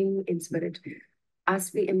gathering in spirit.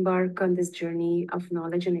 As we embark on this journey of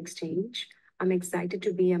knowledge and exchange, I'm excited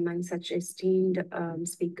to be among such esteemed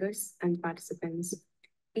speakers and participants.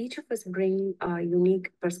 Each of us bring a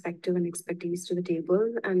unique perspective and expertise to the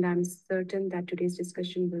table, and I'm certain that today's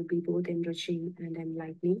discussion will be both enriching and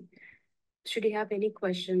enlightening. Should you have any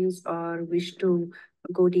questions or wish to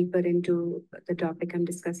go deeper into the topic I'm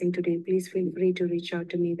discussing today, please feel free to reach out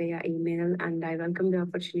to me via email, and I welcome the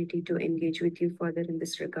opportunity to engage with you further in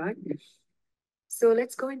this regard. So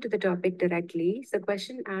let's go into the topic directly. The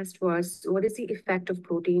question asked was, what is the effect of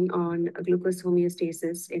protein on glucose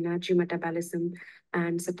homeostasis, energy metabolism,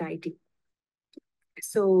 and satiety?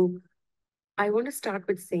 So I want to start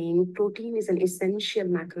with saying protein is an essential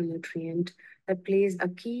macronutrient that plays a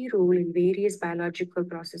key role in various biological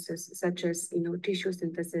processes such as tissue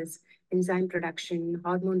synthesis, enzyme production,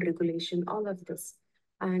 hormone regulation, all of this,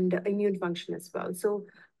 and immune function as well. So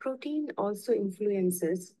protein also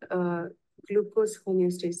influences glucose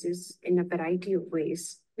homeostasis in a variety of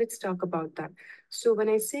ways. Let's talk about that. So when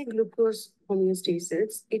I say glucose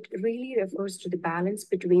homeostasis, it really refers to the balance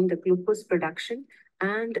between the glucose production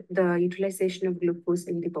and the utilization of glucose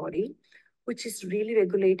in the body, which is really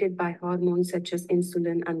regulated by hormones such as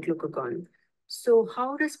insulin and glucagon. So,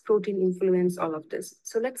 how does protein influence all of this?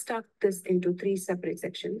 So, let's start this into three separate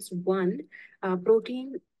sections. One,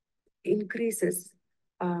 protein increases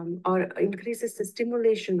or increases the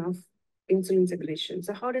stimulation of insulin secretion.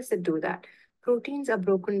 So, how does it do that? Proteins are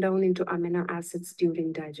broken down into amino acids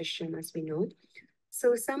during digestion, as we know.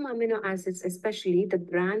 So some amino acids, especially the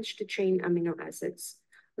branched chain amino acids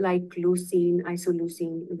like leucine,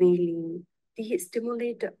 isoleucine, valine, they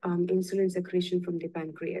stimulate insulin secretion from the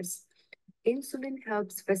pancreas. Insulin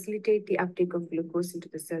helps facilitate the uptake of glucose into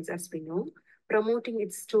the cells, as we know, promoting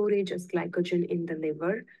its storage as glycogen in the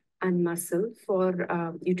liver and muscle for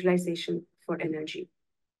utilization for energy.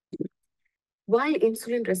 While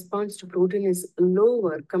insulin response to protein is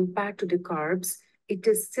lower compared to the carbs, it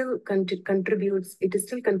is still contributing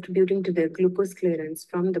to the glucose clearance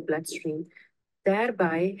from the bloodstream,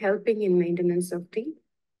 thereby helping in maintenance of the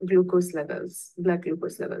blood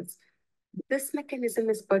glucose levels. This mechanism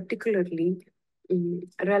is particularly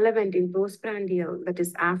relevant in postprandial, that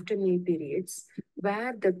is after meal periods,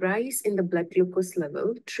 where the rise in the blood glucose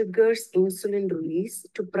level triggers insulin release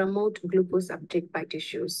to promote glucose uptake by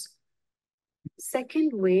tissues.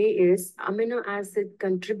 Second way is amino acid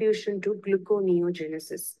contribution to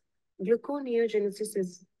gluconeogenesis. Gluconeogenesis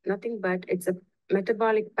is nothing but it's a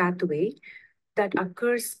metabolic pathway that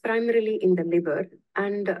occurs primarily in the liver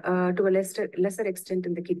and to a lesser extent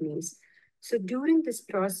in the kidneys. So during this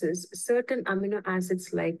process, certain amino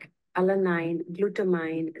acids like alanine,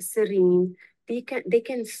 glutamine, serine, they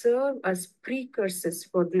can serve as precursors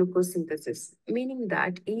for glucose synthesis, meaning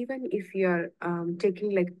that even if you're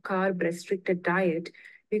taking like carb restricted diet,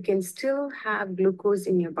 you can still have glucose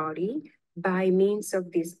in your body by means of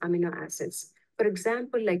these amino acids. For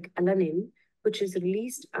example, like alanine, which is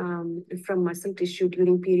released from muscle tissue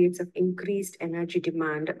during periods of increased energy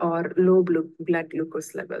demand or low blood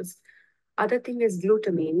glucose levels. Other thing is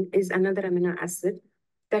glutamine is another amino acid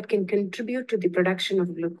that can contribute to the production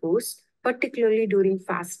of glucose, particularly during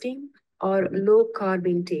fasting or low carb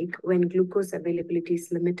intake when glucose availability is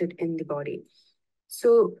limited in the body.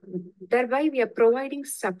 So thereby we are providing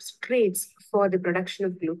substrates for the production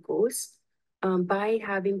of glucose by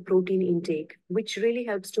having protein intake, which really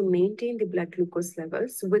helps to maintain the blood glucose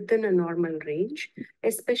levels within a normal range,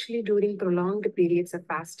 especially during prolonged periods of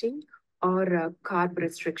fasting or carb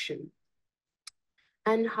restriction.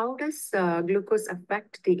 And how does glucose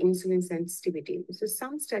affect the insulin sensitivity? So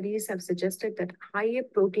some studies have suggested that higher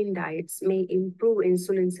protein diets may improve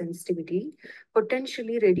insulin sensitivity,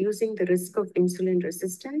 potentially reducing the risk of insulin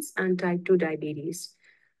resistance and type 2 diabetes.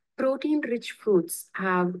 Protein-rich foods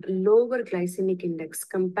have lower glycemic index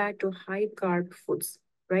compared to high-carb foods,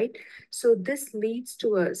 right? So this leads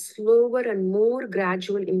to a slower and more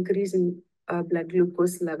gradual increase in blood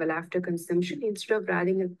glucose level after consumption instead of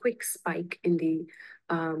having a quick spike in the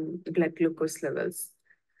blood glucose levels.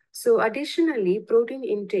 So additionally, protein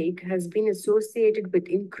intake has been associated with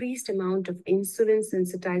increased amount of insulin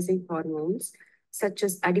sensitizing hormones, such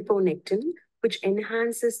as adiponectin, which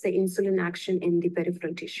enhances the insulin action in the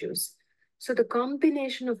peripheral tissues. So the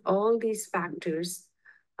combination of all these factors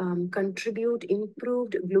contribute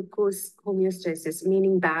improved glucose homeostasis,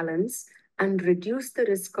 meaning balance, and reduce the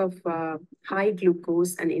risk of high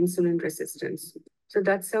glucose and insulin resistance. So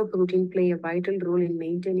that's how protein play a vital role in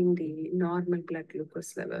maintaining the normal blood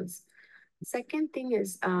glucose levels. Second thing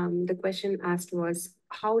is the question asked was,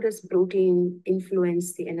 how does protein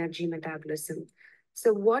influence the energy metabolism?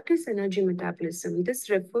 So what is energy metabolism? This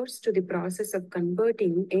refers to the process of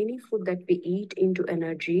converting any food that we eat into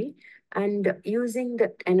energy and using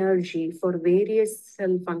that energy for various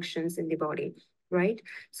cell functions in the body, right?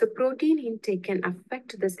 So protein intake can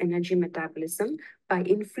affect this energy metabolism by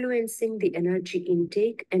influencing the energy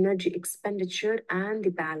intake, energy expenditure, and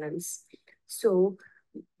the balance. So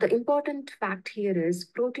the important fact here is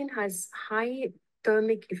protein has high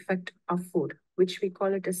thermic effect of food, which we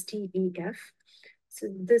call it as TEF. So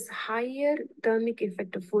this higher thermic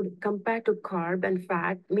effect of food compared to carb and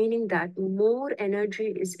fat, meaning that more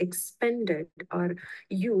energy is expended or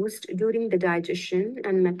used during the digestion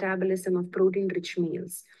and metabolism of protein-rich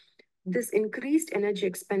meals. This increased energy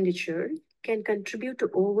expenditure can contribute to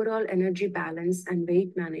overall energy balance and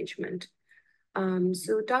weight management.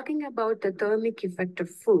 So talking about the thermic effect of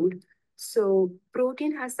food, so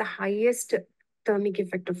protein has the highest thermic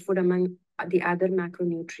effect of food among the other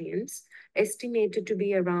macronutrients, estimated to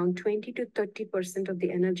be around 20 to 30% of the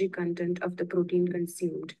energy content of the protein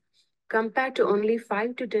consumed, compared to only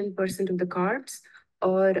 5 to 10% of the carbs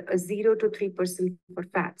or 0 to 3% for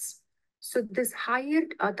fats. So this higher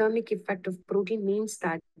thermic effect of protein means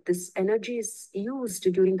that this energy is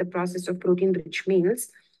used during the process of protein-rich meals,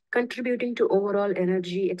 contributing to overall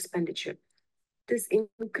energy expenditure. This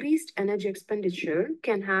increased energy expenditure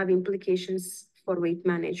can have implications for weight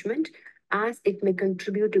management, as it may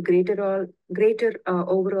contribute to greater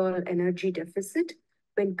overall energy deficit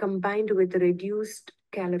when combined with reduced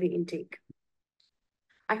calorie intake.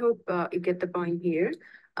 I hope you get the point here.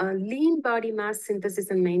 Lean body mass synthesis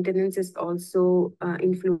and maintenance is also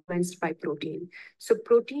influenced by protein. So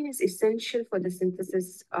protein is essential for the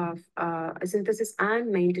synthesis and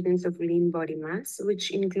maintenance of lean body mass,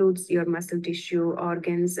 which includes your muscle tissue,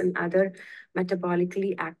 organs, and other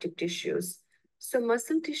metabolically active tissues. So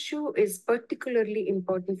muscle tissue is particularly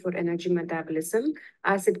important for energy metabolism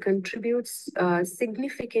as it contributes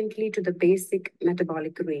significantly to the basic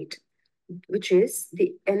metabolic rate, which is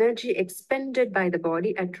the energy expended by the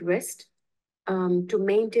body at rest to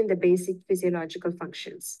maintain the basic physiological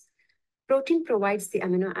functions. Protein provides the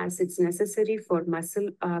amino acids necessary for muscle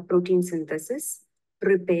protein synthesis,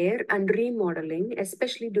 repair, and remodeling,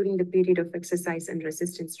 especially during the period of exercise and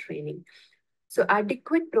resistance training. So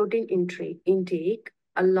adequate protein intake,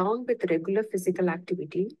 along with regular physical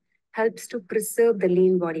activity, helps to preserve the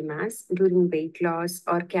lean body mass during weight loss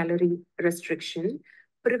or calorie restriction,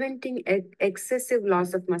 preventing excessive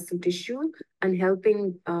loss of muscle tissue and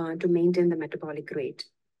helping to maintain the metabolic rate.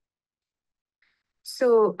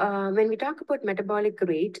 So when we talk about metabolic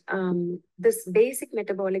rate, this basic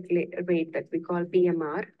metabolic rate that we call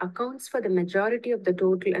PMR accounts for the majority of the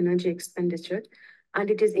total energy expenditure, and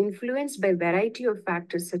it is influenced by a variety of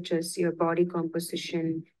factors such as your body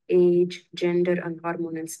composition, age, gender, and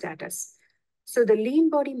hormonal status. So the lean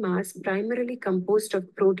body mass, primarily composed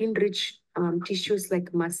of protein-rich tissues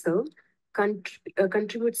like muscle,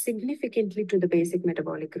 contributes significantly to the basic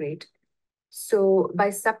metabolic rate. So, by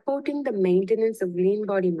supporting the maintenance of lean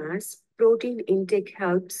body mass, protein intake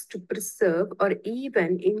helps to preserve or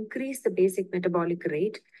even increase the basic metabolic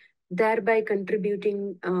rate, thereby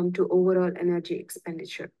contributing to overall energy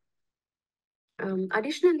expenditure.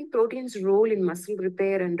 Additionally, protein's role in muscle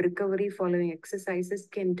repair and recovery following exercises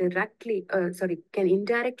can indirectly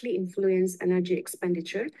influence energy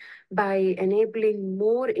expenditure by enabling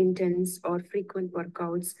more intense or frequent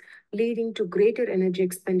workouts, leading to greater energy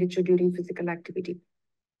expenditure during physical activity.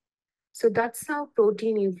 So that's how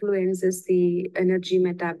protein influences the energy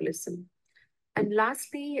metabolism. And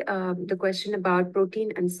lastly, the question about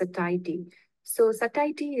protein and satiety. So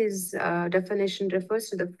satiety is definition refers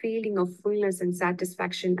to the feeling of fullness and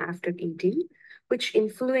satisfaction after eating, which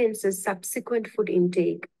influences subsequent food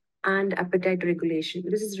intake and appetite regulation.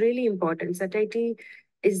 This is really important. Satiety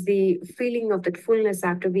is the feeling of that fullness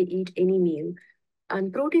after we eat any meal.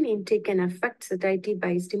 And protein intake can affect satiety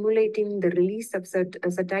by stimulating the release of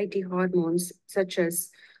satiety hormones such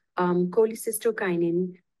as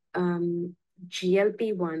cholecystokinin,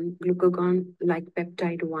 GLP-1, glucagon-like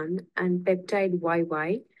peptide 1, and peptide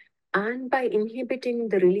YY, and by inhibiting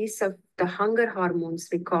the release of the hunger hormones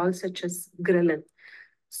we call such as ghrelin.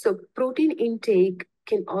 So protein intake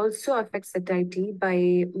can also affect satiety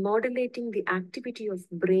by modulating the activity of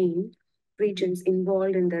brain regions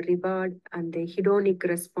involved in the reward and the hedonic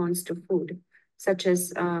response to food, such as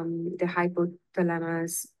the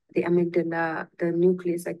hypothalamus, the amygdala, the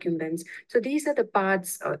nucleus accumbens. So these are the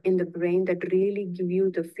parts in the brain that really give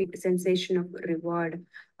you the sensation of reward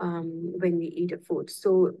when we eat a food.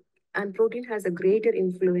 So, and protein has a greater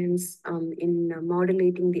influence in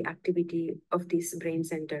modulating the activity of these brain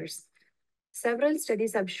centers. Several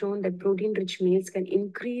studies have shown that protein-rich meals can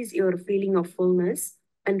increase your feeling of fullness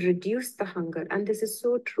and reduce the hunger. And this is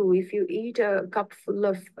so true. If you eat a cup full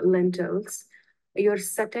of lentils, your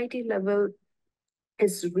satiety level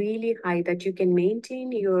is really high that you can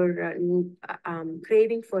maintain your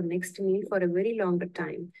craving for next meal for a very longer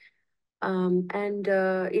time.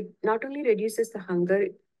 It not only reduces the hunger,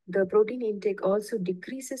 the protein intake also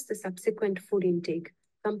decreases the subsequent food intake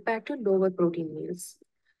compared to lower protein meals.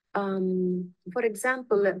 For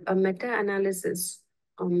example, a meta-analysis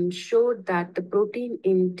showed that the protein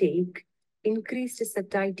intake increased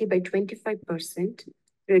satiety by 25%,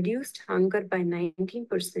 reduced hunger by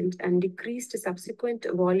 19%, and decreased subsequent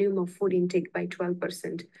volume of food intake by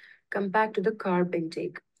 12% compared to the carb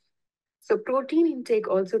intake. So protein intake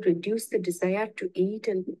also reduced the desire to eat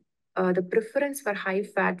and the preference for high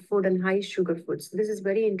fat food and high sugar foods. This is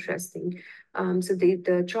very interesting. So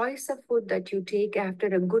the choice of food that you take after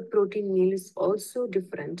a good protein meal is also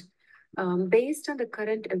different. Based on the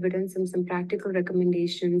current evidence and some practical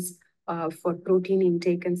recommendations for protein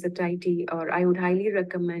intake and satiety, or I would highly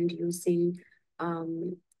recommend using,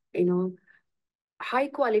 high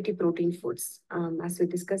quality protein foods, as we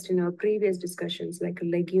discussed in our previous discussions, like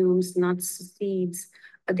legumes, nuts, seeds.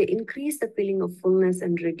 They increase the feeling of fullness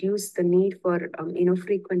and reduce the need for,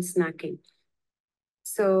 frequent snacking.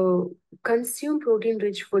 So consume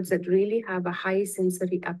protein-rich foods that really have a high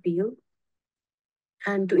sensory appeal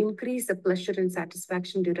and to increase the pleasure and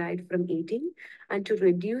satisfaction derived from eating and to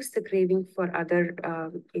reduce the craving for other,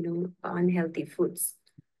 unhealthy foods.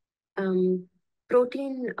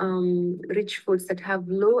 Protein rich foods that have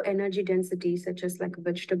low energy density, such as like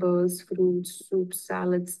vegetables, fruits, soups,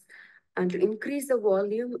 salads, and to increase the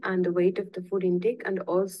volume and the weight of the food intake and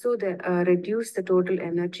also the reduce the total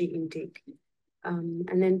energy intake.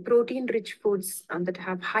 And then protein rich foods that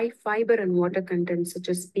have high fiber and water content, such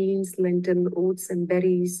as beans, lentil, oats, and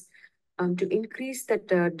berries, to increase that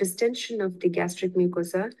distension of the gastric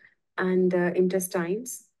mucosa and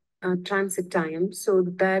intestines, transit time, so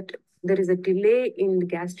that there is a delay in the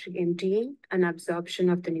gastric emptying and absorption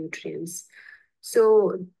of the nutrients.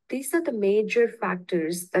 So these are the major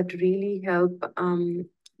factors that really help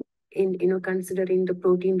in considering the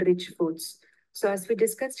protein-rich foods. So as we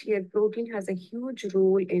discussed here, protein has a huge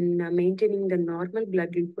role in maintaining the normal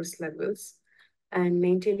blood glucose levels and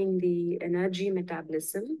maintaining the energy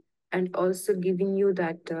metabolism and also giving you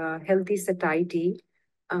that healthy satiety.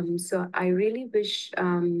 So I really wish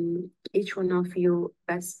each one of you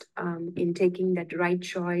best in taking that right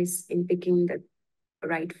choice, in picking the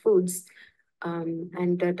right foods.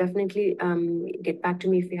 And definitely get back to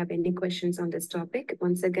me if you have any questions on this topic.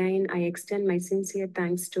 Once again, I extend my sincere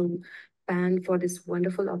thanks to PAN for this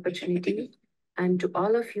wonderful opportunity and to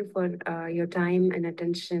all of you for your time and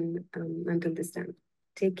attention until this time.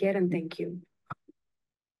 Take care and thank you.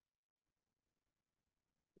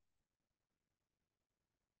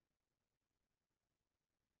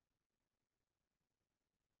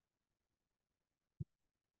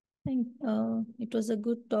 It was a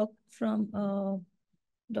good talk from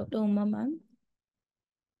Dr. Uma ma'am.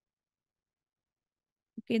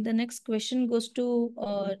 Okay, the next question goes to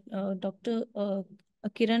Dr.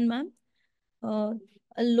 Kiran ma'am.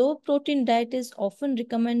 A low protein diet is often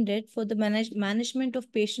recommended for the management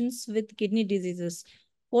of patients with kidney diseases.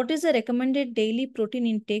 What is the recommended daily protein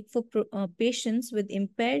intake for patients with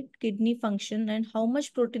impaired kidney function, and how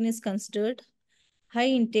much protein is considered high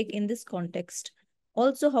intake in this context?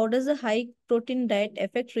 Also, how does a high protein diet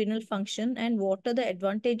affect renal function, and what are the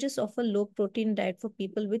advantages of a low protein diet for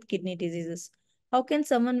people with kidney diseases? How can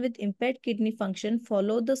someone with impaired kidney function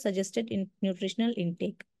follow the suggested nutritional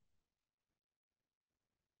intake?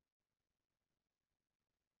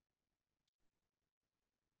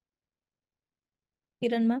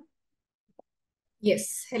 Kiran ma'am?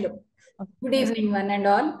 Yes, hello. Good Yes. evening, one and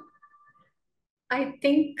all. I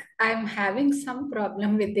think I'm having some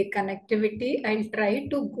problem with the connectivity. I'll try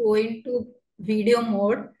to go into video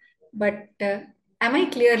mode, but am I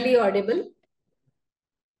clearly audible?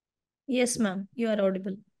 Yes, ma'am, you are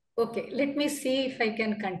audible. Okay, let me see if I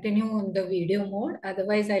can continue on the video mode.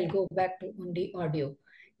 Otherwise, I'll go back to only audio.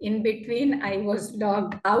 In between, I was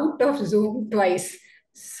logged out of Zoom twice,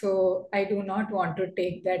 so I do not want to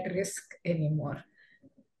take that risk anymore.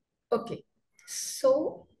 Okay,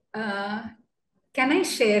 so can I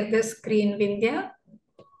share the screen, Vindhya?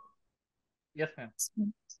 Yes, ma'am.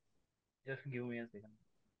 Just give me a second.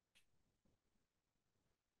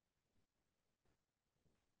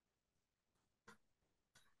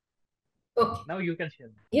 Okay. Now you can share.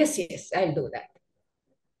 Yes, I'll do that.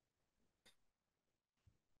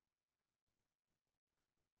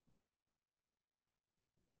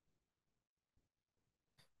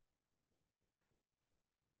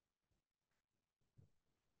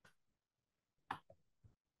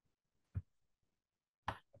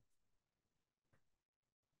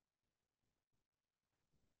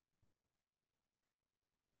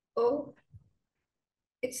 Oh,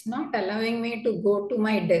 it's not allowing me to go to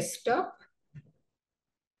my desktop.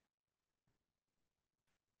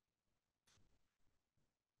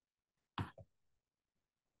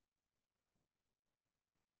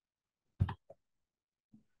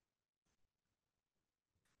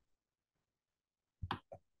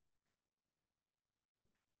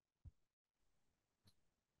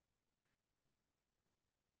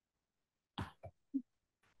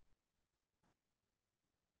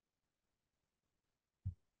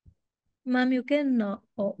 Ma'am, you can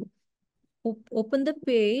open the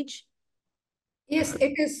page. Yes,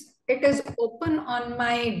 it is open on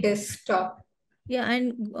my desktop. Yeah,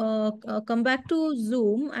 and come back to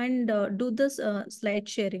Zoom and do this slide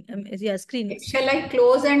sharing. Yeah, screen. Shall I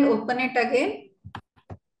close and open it again?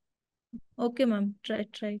 Okay, ma'am. Try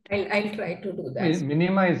it. I'll try to do that.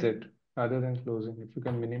 Minimize it rather than closing. If you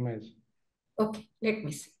can minimize. Okay, let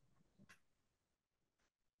me see.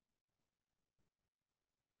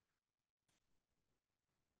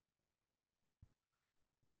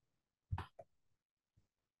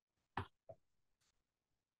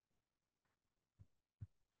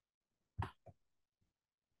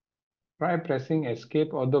 Try pressing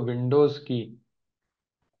escape or the Windows key.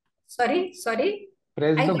 Sorry.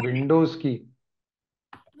 Press the Windows key.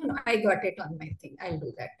 No, I got it on my thing. I'll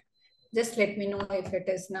do that. Just let me know if it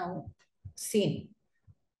is now seen.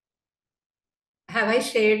 Have I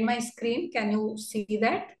shared my screen? Can you see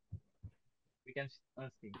that? We can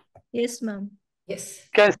see. Yes, ma'am. Yes.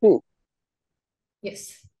 Can see.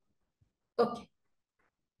 Yes. Okay.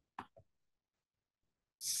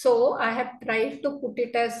 So I have tried to put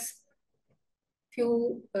it as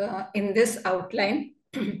few in this outline.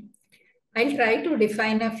 I'll try to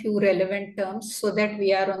define a few relevant terms so that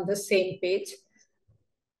we are on the same page.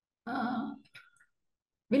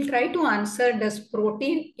 We'll try to answer, does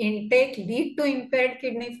protein intake lead to impaired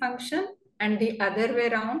kidney function? And the other way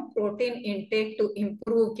around, protein intake to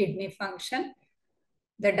improve kidney function,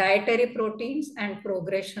 the dietary proteins and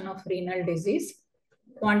progression of renal disease.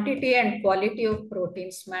 Quantity and quality of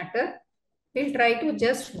proteins matter. We'll try to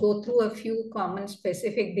just go through a few common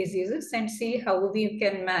specific diseases and see how we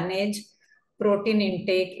can manage protein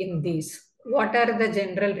intake in these. What are the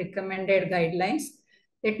general recommended guidelines?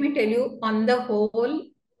 Let me tell you, on the whole,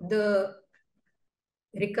 the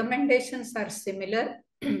recommendations are similar,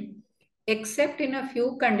 except in a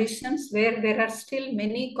few conditions where there are still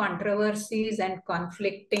many controversies and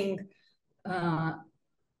conflicting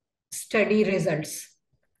study results.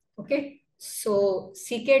 Okay, so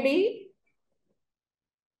CKD,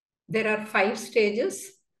 there are 5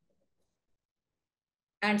 stages,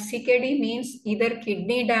 and CKD means either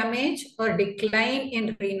kidney damage or decline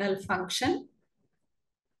in renal function.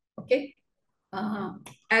 Okay,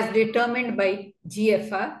 as determined by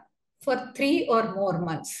GFR for 3 or more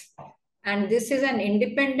months. And this is an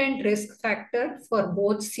independent risk factor for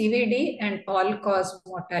both CVD and all-cause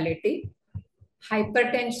mortality.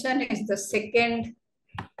 Hypertension is the second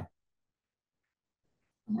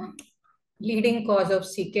leading cause of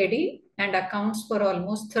CKD and accounts for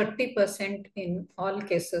almost 30% in all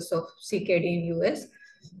cases of CKD in US.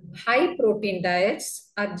 High protein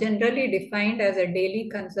diets are generally defined as a daily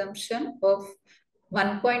consumption of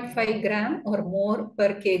 1.5 gram or more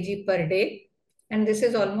per kg per day. And this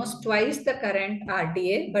is almost twice the current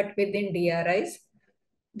RDA, but within DRIs.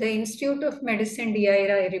 The Institute of Medicine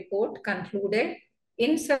DRI report concluded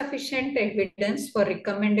insufficient evidence for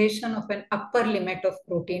recommendation of an upper limit of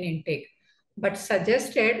protein intake, but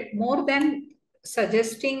suggested more than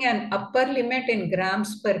suggesting an upper limit in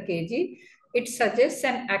grams per kg, it suggests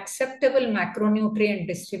an acceptable macronutrient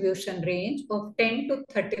distribution range of 10 to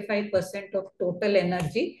 35% of total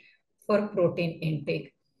energy for protein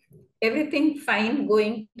intake. Everything fine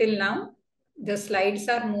going till now? The slides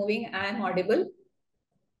are moving. I am audible.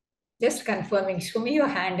 Just confirming. Show me your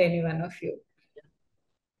hand, any one of you.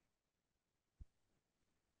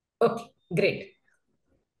 Okay, great.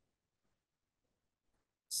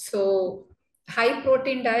 So high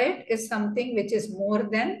protein diet is something which is more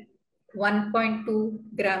than 1.2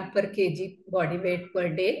 gram per kg body weight per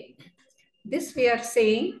day. This we are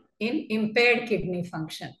saying in impaired kidney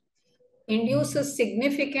function. Induces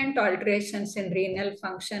significant alterations in renal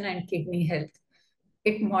function and kidney health.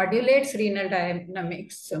 It modulates renal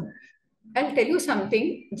dynamics. So I'll tell you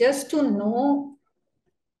something just to know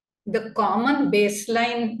the common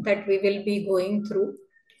baseline that we will be going through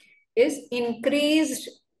is increased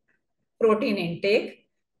protein intake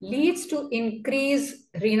leads to increased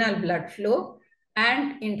renal blood flow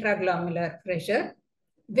and intraglomerular pressure,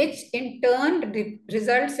 which in turn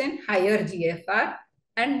results in higher GFR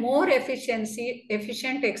and more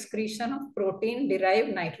efficient excretion of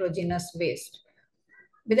protein-derived nitrogenous waste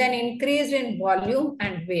with an increase in volume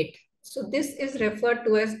and weight. So this is referred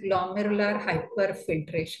to as glomerular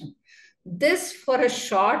hyperfiltration. This for a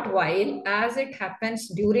short while, as it happens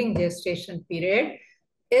during gestation period,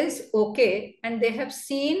 is okay. And they have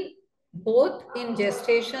seen both in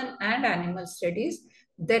gestation and animal studies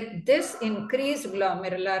that this increased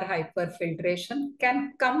glomerular hyperfiltration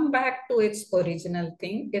can come back to its original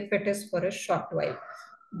thing if it is for a short while.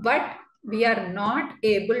 But we are not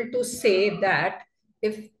able to say that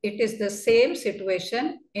if it is the same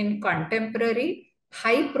situation in contemporary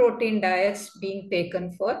high protein diets being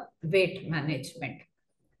taken for weight management.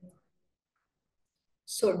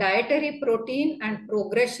 So dietary protein and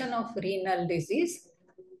progression of renal disease,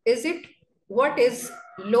 what is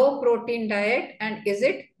low protein diet and is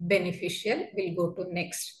it beneficial? We'll go to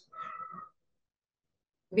next.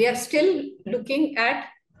 We are still looking at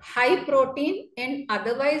high protein in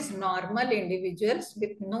otherwise normal individuals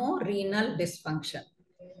with no renal dysfunction.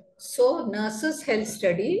 So Nurses' Health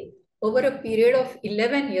Study over a period of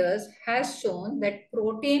 11 years has shown that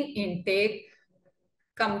protein intake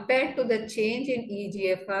compared to the change in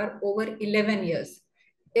eGFR over 11 years.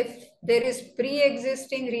 If there is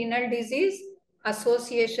pre-existing renal disease,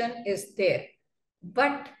 association is there.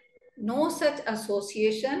 But no such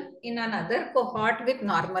association in another cohort with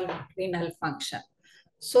normal renal function.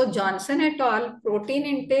 So Johnson et al. Protein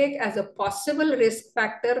intake as a possible risk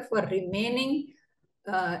factor for remaining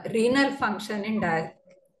renal function in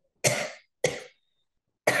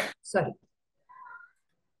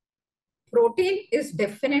Protein is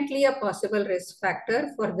definitely a possible risk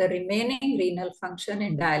factor for the remaining renal function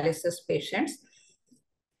in dialysis patients.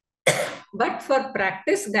 But for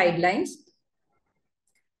practice guidelines,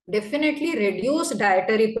 definitely reduce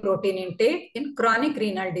dietary protein intake in chronic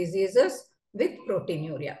renal diseases with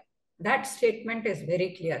proteinuria. That statement is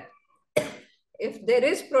very clear. If there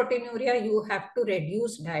is proteinuria, you have to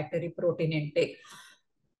reduce dietary protein intake.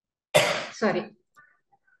 Sorry.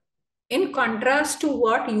 In contrast to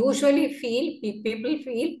what usually people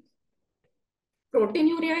feel,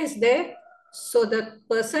 proteinuria is there. So the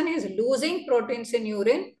person is losing proteins in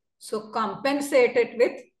urine. So compensate it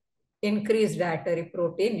with increased dietary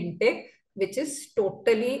protein intake, which is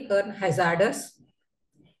totally a hazardous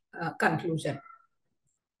conclusion.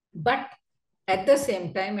 But At the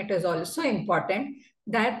same time, it is also important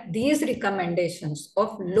that these recommendations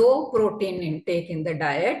of low protein intake in the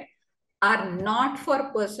diet are not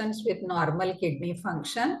for persons with normal kidney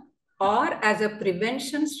function or as a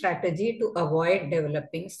prevention strategy to avoid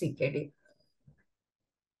developing CKD.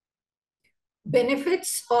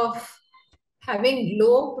 Benefits of having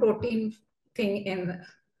low protein thing in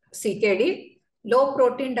CKD. Low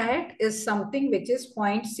protein diet is something which is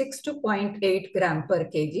 0.6 to 0.8 gram per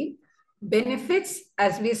kg. Benefits,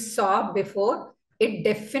 as we saw before, it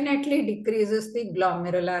definitely decreases the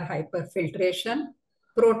glomerular hyperfiltration,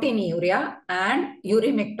 proteinuria, and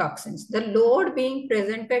uremic toxins. The load being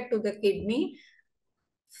presented to the kidney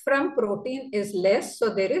from protein is less,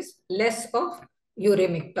 so there is less of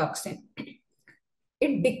uremic toxin.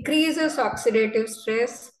 It decreases oxidative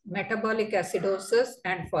stress, metabolic acidosis,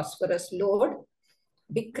 and phosphorus load,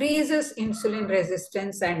 decreases insulin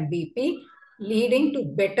resistance and BP, leading to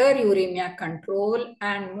better uremia control.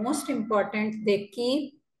 And most important, they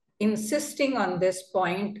keep insisting on this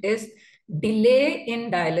point, is delay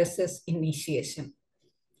in dialysis initiation.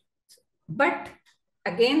 But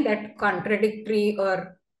again, that contradictory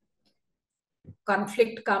or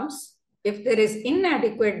conflict comes if there is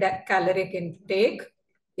inadequate caloric intake.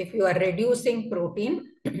 If you are reducing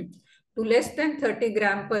protein to less than 30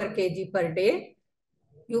 gram per kg per day,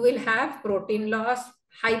 you will have protein loss,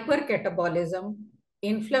 hypercatabolism,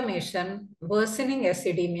 inflammation, worsening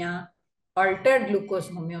acidemia, altered glucose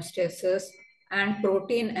homeostasis, and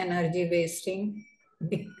protein energy wasting,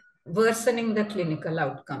 worsening the clinical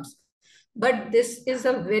outcomes. But this is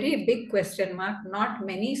a very big question mark. Not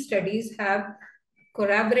many studies have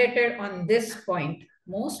corroborated on this point.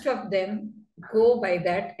 Most of them go by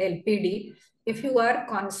that LPD if you are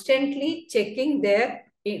constantly checking their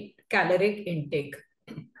caloric intake.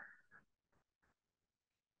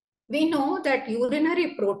 We know that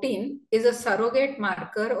urinary protein is a surrogate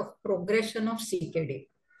marker of progression of CKD.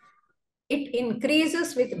 It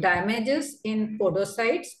increases with damages in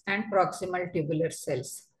podocytes and proximal tubular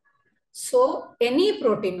cells. So any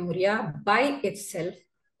proteinuria by itself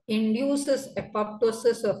induces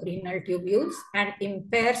apoptosis of renal tubules and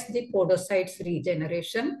impairs the podocytes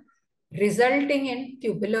regeneration, resulting in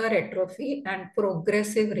tubular atrophy and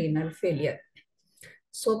progressive renal failure.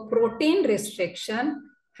 So protein restriction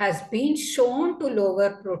has been shown to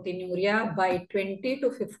lower proteinuria by 20 to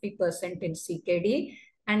 50% in CKD,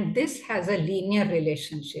 and this has a linear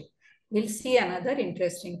relationship. We'll see another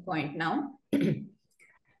interesting point now.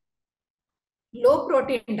 Low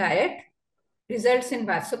protein diet results in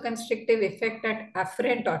vasoconstrictive effect at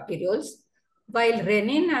afferent arterioles, while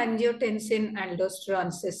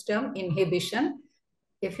renin-angiotensin-aldosterone system inhibition,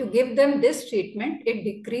 if you give them this treatment, it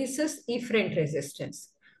decreases efferent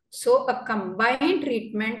resistance. So a combined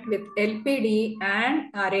treatment with LPD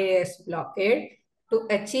and RAS blockade to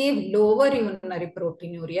achieve lower urinary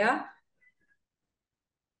proteinuria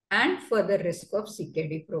and further risk of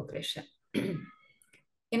CKD progression.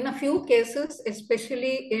 In a few cases,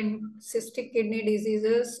 especially in cystic kidney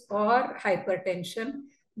diseases or hypertension,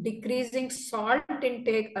 decreasing salt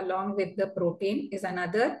intake along with the protein is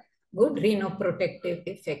another good renoprotective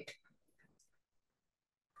effect.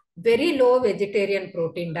 Very low vegetarian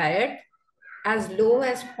protein diet, as low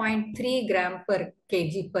as 0.3 gram per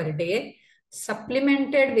kg per day,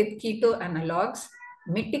 supplemented with keto analogs,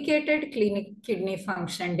 mitigated kidney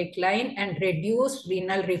function decline and reduced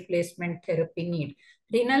renal replacement therapy need.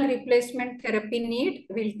 Renal replacement therapy need,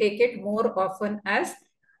 we'll take it more often as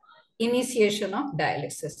initiation of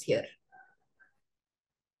dialysis here.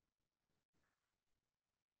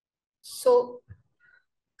 So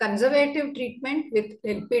conservative treatment with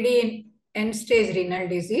LPD in end-stage renal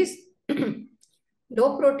disease,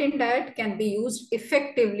 low protein diet can be used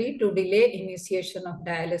effectively to delay initiation of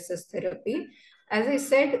dialysis therapy. As I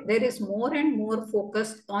said, there is more and more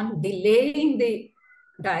focus on delaying the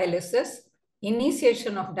dialysis,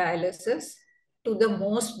 initiation of dialysis to the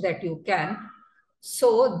most that you can.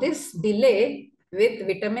 So this delay with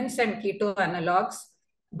vitamins and keto analogs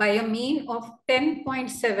by a mean of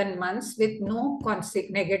 10.7 months with no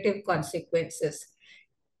negative consequences.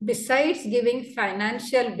 Besides giving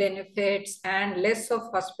financial benefits and less of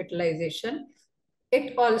hospitalization,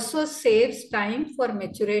 it also saves time for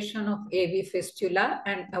maturation of AV fistula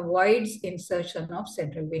and avoids insertion of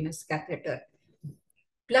central venous catheter.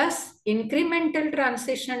 Plus, incremental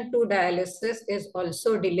transition to dialysis is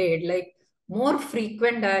also delayed, like more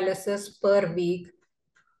frequent dialysis per week,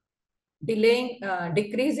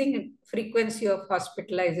 decreasing frequency of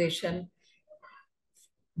hospitalization,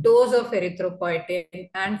 dose of erythropoietin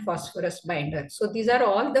and phosphorus binder. So these are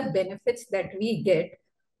all the benefits that we get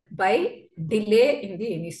by delay in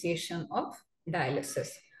the initiation of dialysis.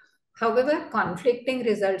 However, conflicting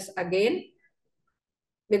results again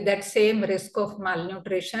with that same risk of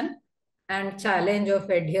malnutrition and challenge of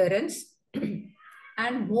adherence.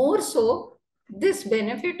 And more so, this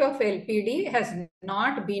benefit of LPD has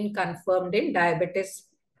not been confirmed in diabetes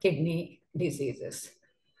kidney diseases.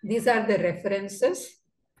 These are the references.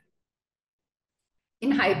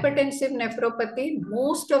 In hypertensive nephropathy,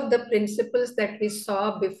 most of the principles that we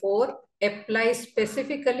saw before apply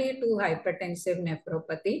specifically to hypertensive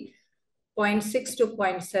nephropathy, 0.6 to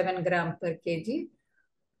 0.7 gram per kg.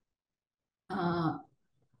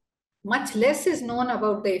 Much less is known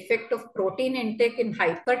about the effect of protein intake in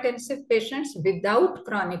hypertensive patients without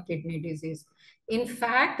chronic kidney disease. In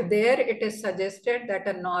fact, there it is suggested that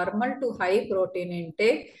a normal to high protein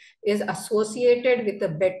intake is associated with a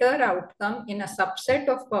better outcome in a subset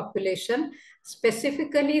of population,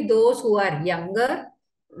 specifically those who are younger,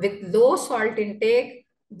 with low salt intake,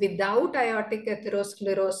 without aortic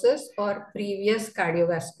atherosclerosis or previous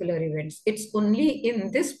cardiovascular events. It's only in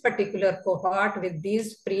this particular cohort with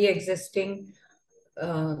these pre-existing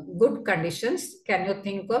good conditions can you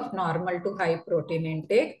think of normal to high protein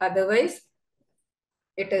intake. Otherwise,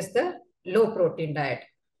 it is the low protein diet.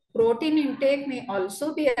 Protein intake may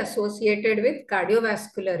also be associated with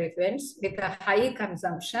cardiovascular events with a high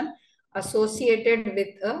consumption associated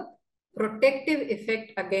with a protective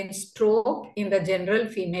effect against stroke in the general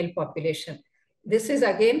female population. This is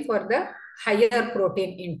again for the higher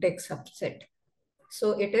protein intake subset.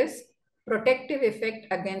 So it is protective effect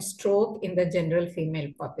against stroke in the general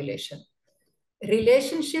female population.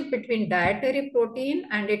 Relationship between dietary protein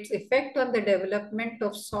and its effect on the development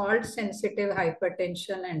of salt-sensitive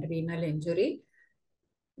hypertension and renal injury.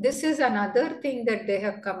 This is another thing that they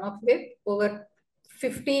have come up with. Over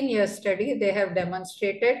 15-year study, they have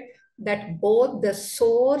demonstrated that both the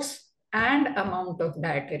source and amount of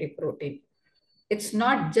dietary protein. It's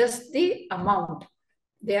not just the amount.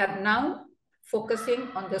 They are now focusing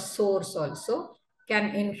on the source also,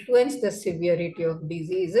 can influence the severity of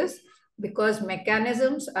diseases because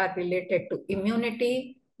mechanisms are related to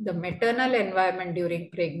immunity, the maternal environment during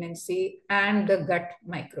pregnancy, and the gut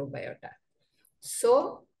microbiota.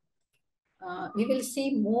 So we will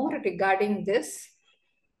see more regarding this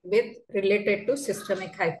with related to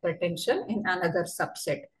systemic hypertension in another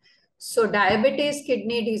subset. So diabetes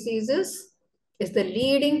kidney diseases is the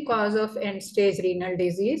leading cause of end-stage renal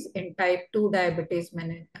disease in type 2 diabetes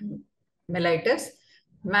mellitus.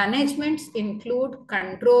 Managements include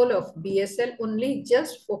control of BSL. Only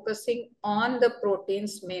just focusing on the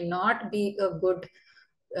proteins may not be a good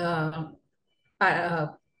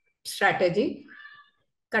strategy.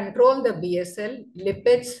 Control the BSL,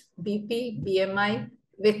 lipids, BP, BMI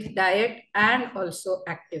with diet and also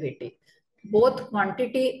activity. Both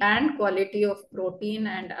quantity and quality of protein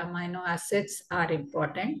and amino acids are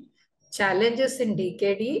important. Challenges in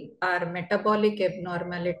DKD are metabolic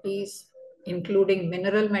abnormalities, including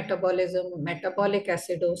mineral metabolism, metabolic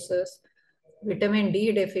acidosis, vitamin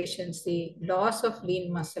D deficiency, loss of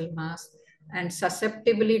lean muscle mass, and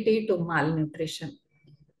susceptibility to malnutrition.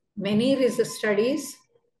 Many studies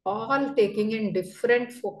all taking in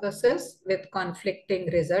different focuses with conflicting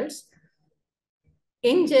results.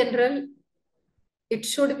 In general, it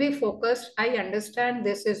should be focused. I understand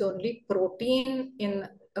this is only protein in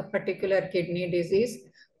a particular kidney disease,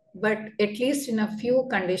 but at least in a few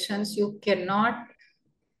conditions, you cannot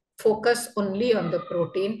focus only on the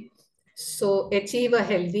protein. So achieve a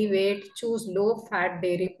healthy weight, choose low fat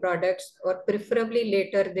dairy products, or preferably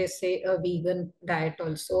later they say a vegan diet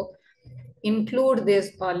also. Include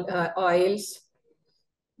these oils,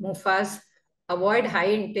 MUFAs, avoid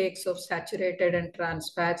high intakes of saturated and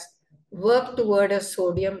trans fats, work toward a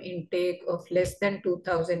sodium intake of less than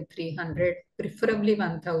 2,300, preferably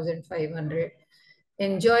 1,500.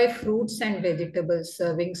 Enjoy fruits and vegetables,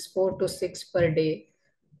 servings 4 to 6 per day.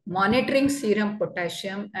 Monitoring serum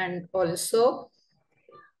potassium and also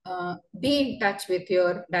be in touch with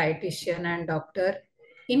your dietitian and doctor.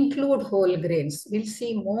 Include whole grains. We'll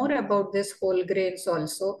see more about this whole grains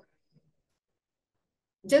also.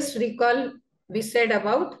 Just recall we said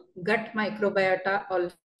about gut microbiota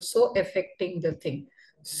also affecting the thing.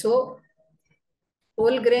 So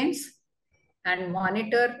whole grains and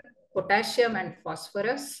monitor potassium and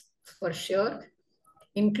phosphorus for sure.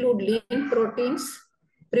 Include lean proteins.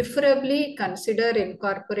 Preferably consider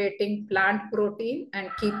incorporating plant protein and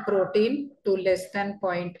keep protein to less than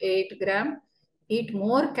 0.8 gram. Eat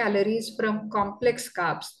more calories from complex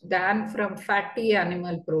carbs than from fatty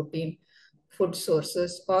animal protein food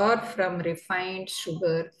sources or from refined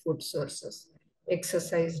sugar food sources.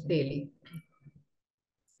 Exercise daily.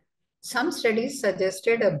 some studies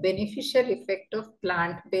suggested a beneficial effect of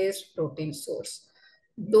plant-based protein source.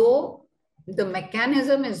 Though the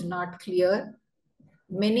mechanism is not clear,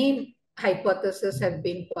 many hypotheses have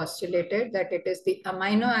been postulated that it is the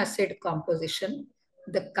amino acid composition,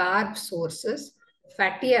 the carb sources,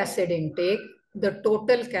 fatty acid intake, the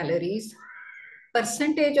total calories,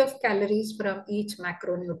 percentage of calories from each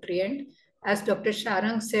macronutrient. As Dr.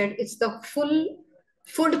 Sharang said, it's the full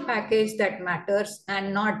food package that matters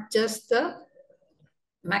and not just the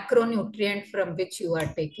macronutrient from which you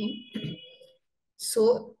are taking.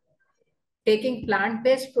 So taking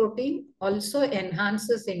plant-based protein also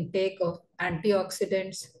enhances intake of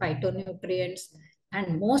antioxidants, phytonutrients,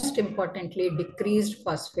 and most importantly, decreased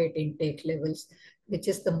phosphate intake levels, which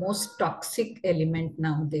is the most toxic element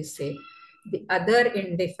now, they say. The other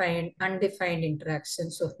undefined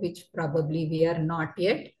interactions of which probably we are not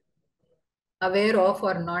yet aware of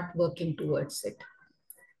or not working towards it.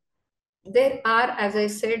 There are, as I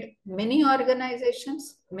said, many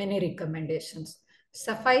organizations, many recommendations.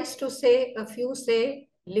 Suffice to say, a few say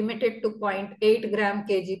limited to 0.8 gram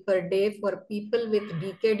kg per day for people with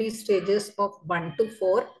DKD stages of 1 to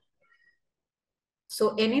 4.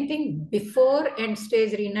 So anything before end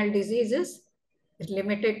stage renal diseases is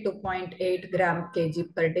limited to 0.8 gram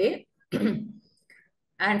kg per day.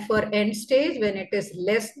 And for end stage, when it is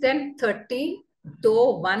less than 30,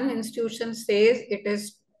 though one institution says it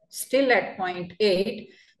is still at 0.8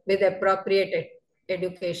 with appropriate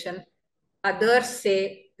education, others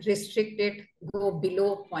say restrict it, go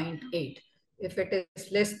below 0.8. If it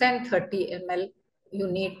is less than 30 ml, you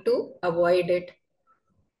need to avoid it.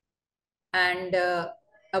 And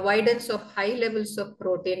avoidance of high levels of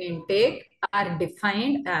protein intake are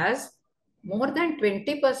defined as more than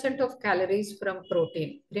 20% of calories from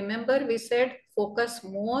protein. Remember, we said focus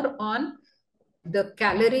more on the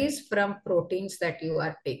calories from proteins that you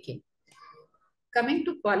are taking. Coming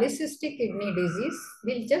to polycystic kidney disease,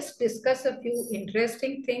 we'll just discuss a few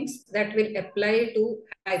interesting things that will apply to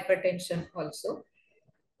hypertension also.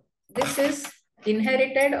 This is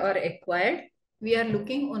inherited or acquired. We are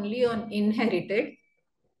looking only on inherited.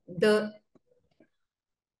 The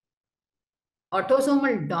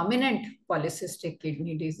autosomal dominant polycystic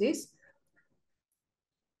kidney disease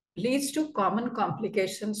leads to common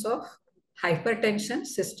complications of hypertension,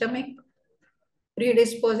 systemic,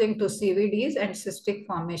 predisposing to CVDs and cystic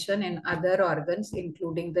formation in other organs,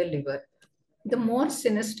 including the liver. The more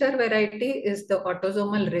sinister variety is the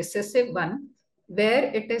autosomal recessive one, where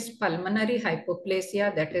it is pulmonary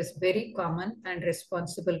hypoplasia that is very common and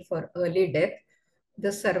responsible for early death.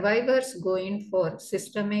 The survivors go in for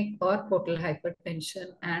systemic or portal hypertension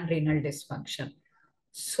and renal dysfunction.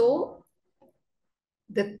 So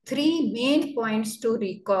the three main points to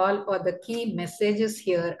recall or the key messages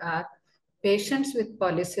here are patients with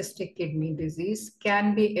polycystic kidney disease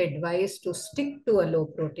can be advised to stick to a low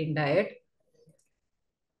protein diet.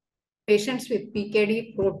 Patients with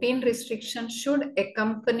PKD, protein restriction should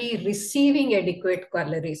accompany receiving adequate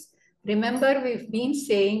calories. Remember, we've been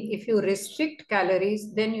saying if you restrict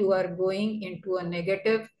calories, then you are going into a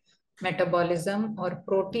negative metabolism or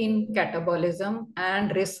protein catabolism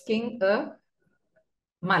and risking a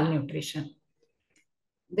malnutrition.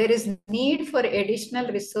 There is need for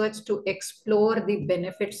additional research to explore the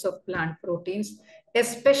benefits of plant proteins,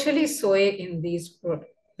 especially soy in these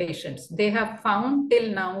patients. They have found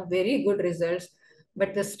till now very good results,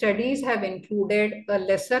 but the studies have included a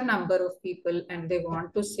lesser number of people and they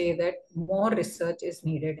want to say that more research is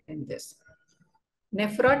needed in this.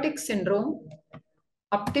 Nephrotic syndrome,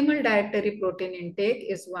 optimal dietary protein intake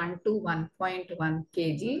is 1 to 1.1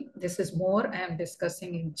 kg. This is more I am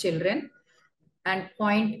discussing in children, and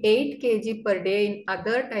 0.8 kg per day in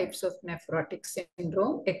other types of nephrotic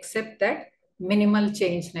syndrome, except that minimal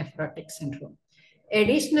change nephrotic syndrome.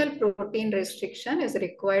 Additional protein restriction is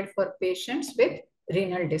required for patients with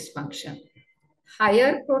renal dysfunction.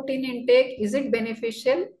 Higher protein intake, is it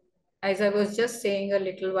beneficial? As I was just saying a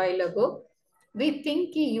little while ago, we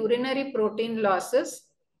think urinary protein losses,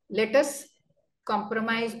 let us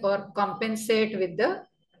compromise or compensate with the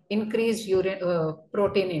increased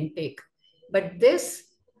protein intake. But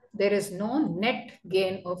there is no net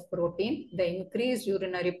gain of protein. The increased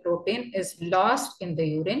urinary protein is lost in the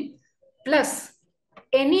urine. Plus,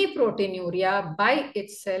 any proteinuria by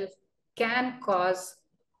itself can cause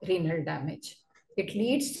renal damage. It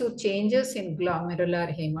leads to changes in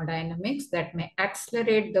glomerular hemodynamics that may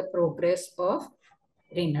accelerate the progress of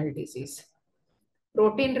renal disease.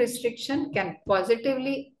 Protein restriction can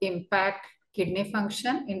positively impact kidney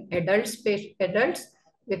function in adults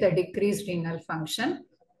with a decreased renal function.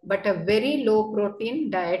 but a very low protein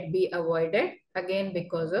diet be avoided, again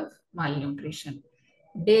because of malnutrition.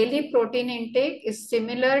 Daily protein intake is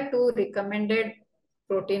similar to recommended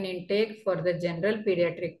protein intake for the general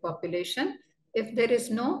pediatric population if there is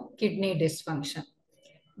no kidney dysfunction.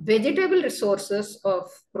 Vegetable resources of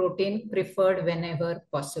protein preferred whenever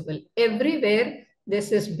possible. Everywhere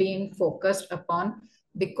this is being focused upon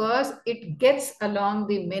because it gets along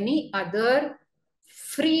the many other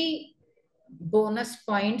free bonus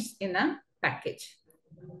points in a package.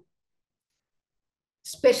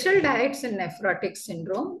 Special diets in nephrotic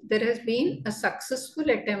syndrome. There has been a successful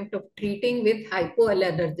attempt of treating with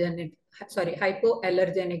hypoallergenic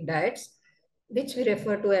diets, which we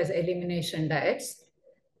refer to as elimination diets,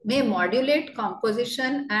 may modulate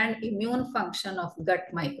composition and immune function of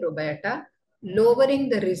gut microbiota, lowering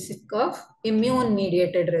the risk of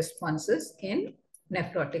immune-mediated responses in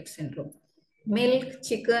nephrotic syndrome. Milk,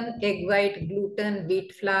 chicken, egg white, gluten,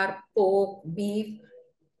 wheat flour, pork, beef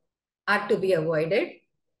are to be avoided.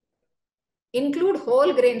 Include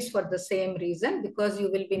whole grains for the same reason, because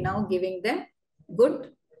you will be now giving them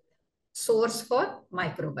good source for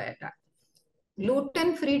microbiota.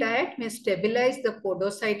 Gluten-free diet may stabilize the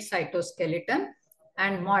podocyte cytoskeleton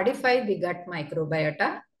and modify the gut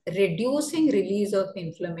microbiota, reducing release of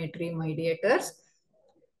inflammatory mediators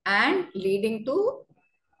and leading to,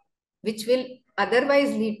 which will otherwise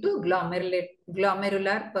lead to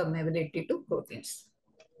glomerular permeability to proteins.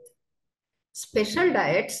 Special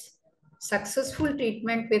diets, successful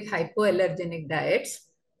treatment with hypoallergenic diets,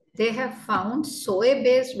 they have found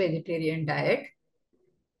soy-based vegetarian diet,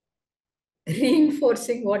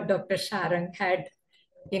 reinforcing what Dr. Sharang had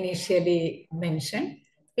initially mentioned.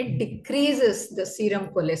 It decreases the serum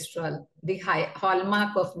cholesterol, the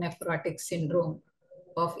hallmark of nephrotic syndrome,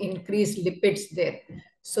 of increased lipids there.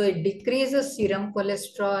 So it decreases serum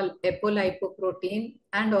cholesterol, apolipoprotein,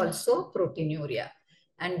 and also proteinuria.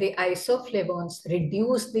 And the isoflavones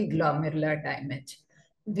reduce the glomerular damage.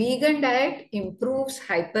 Vegan diet improves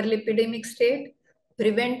hyperlipidemic state,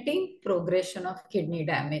 preventing progression of kidney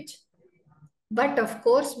damage. But of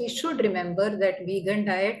course, we should remember that vegan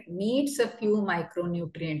diet needs a few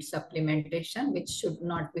micronutrient supplementation, which should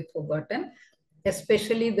not be forgotten,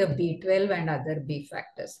 especially the B12 and other B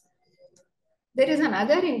factors. There is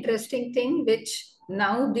another interesting thing which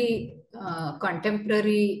now the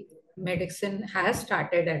contemporary medicine has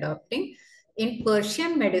started adopting. In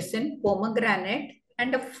Persian medicine, pomegranate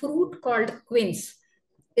and a fruit called quince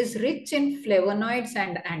is rich in flavonoids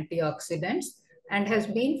and antioxidants and has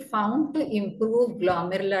been found to improve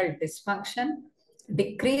glomerular dysfunction,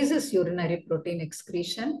 decreases urinary protein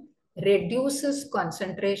excretion, reduces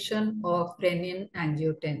concentration of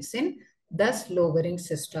renin-angiotensin, thus lowering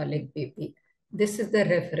systolic BP. This is the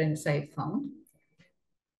reference I found.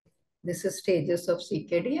 This is stages of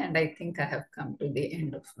CKD, and I think I have come to the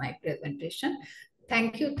end of my presentation.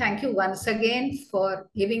 Thank you once again for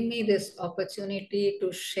giving me this opportunity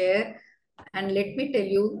to share. And let me tell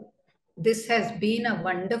you, this has been a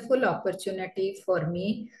wonderful opportunity for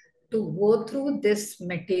me to go through this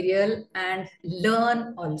material and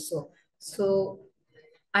learn also. So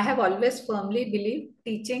I have always firmly believed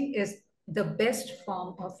teaching is the best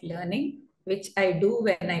form of learning, which I do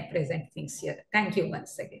when I present things here. Thank you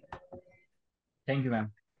once again. Thank you,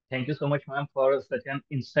 ma'am. Thank you so much, ma'am, for such an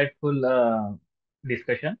insightful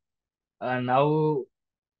discussion. Now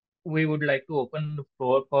we would like to open the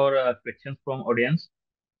floor for questions from audience.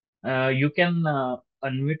 You can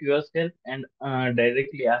unmute yourself and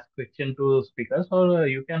directly ask question to speakers, or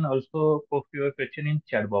you can also post your question in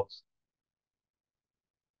chat box.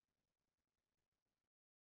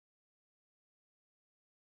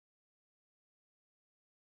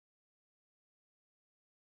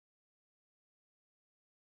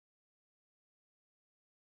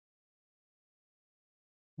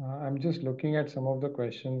 I'm just looking at some of the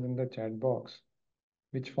questions in the chat box.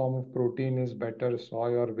 Which form of protein is better,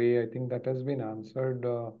 soy or whey? I think that has been answered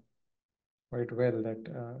quite well,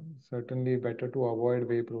 that certainly better to avoid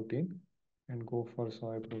whey protein and go for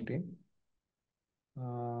soy protein.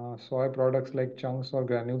 Soy products like chunks or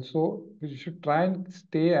granules. So we should try and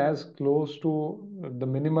stay as close to the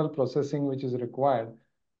minimal processing which is required.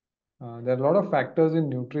 There are a lot of factors in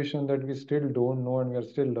nutrition that we still don't know and we are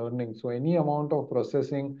still learning. So any amount of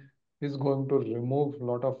processing is going to remove a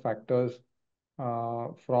lot of factors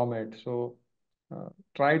from it. So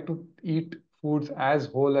try to eat foods as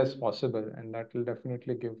whole as possible, and that will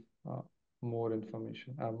definitely give more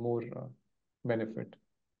information, more benefit.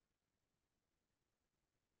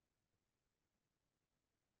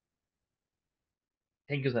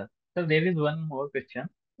 Thank you, sir. So there is one more question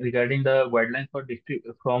regarding the guidelines for district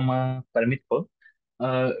from Parmit Kaur.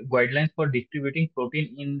 guidelines for distributing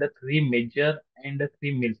protein in the three major and the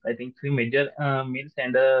three meals. I think three major meals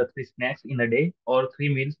and three snacks in a day, or three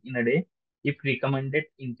meals in a day, if recommended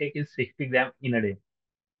intake is 60 gram in a day.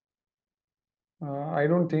 I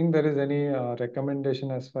don't think there is any recommendation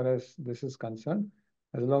as far as this is concerned.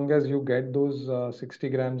 As long as you get those 60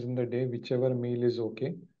 grams in the day, whichever meal is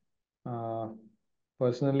okay. Uh,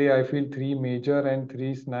 Personally, I feel three major and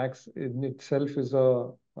three snacks in itself is a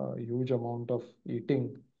huge amount of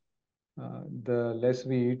eating. The less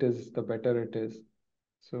we eat is the better it is.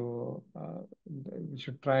 So we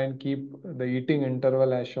should try and keep the eating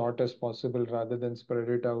interval as short as possible rather than spread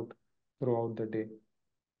it out throughout the day.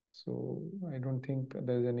 So I don't think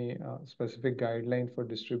there's any specific guideline for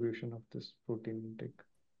distribution of this protein intake.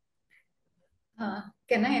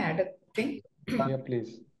 Can I add a thing? Yeah,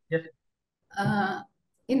 please. Yes.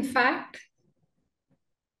 In fact,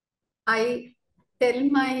 I tell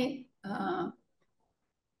my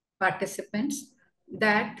participants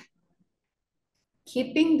that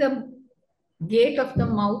keeping the gate of the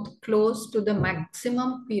mouth closed to the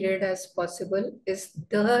maximum period as possible is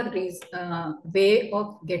the way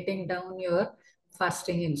of getting down your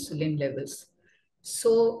fasting insulin levels.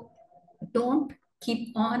 So don't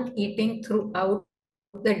keep on eating throughout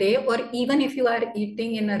the day, or even if you are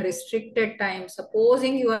eating in a restricted time,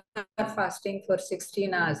 supposing you are fasting for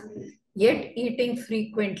 16 hours, yet eating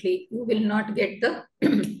frequently, you will not get the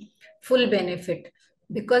full benefit,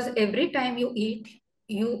 because every time you eat,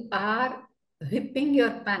 you are whipping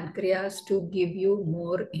your pancreas to give you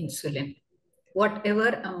more insulin, whatever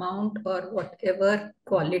amount or whatever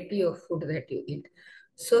quality of food that you eat.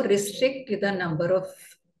 So restrict the number of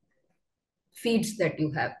feeds that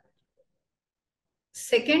you have.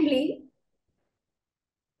 Secondly,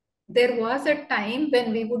 there was a time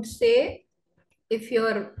when we would say if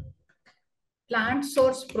your plant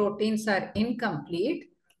source proteins are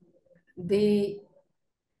incomplete, the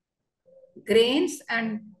grains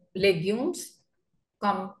and legumes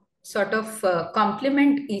sort of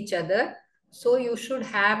complement each other. So you should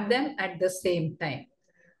have them at the same time.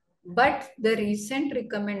 But the recent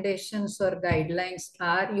recommendations or guidelines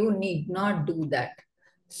are you need not do that.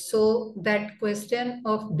 So that question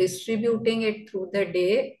of distributing it through the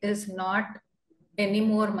day is not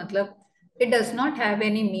anymore, matlab, it does not have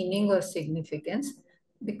any meaning or significance,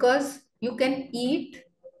 because you can eat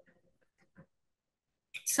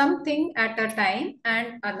something at a time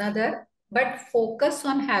and another, but focus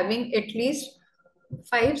on having at least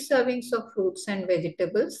 5 servings of fruits and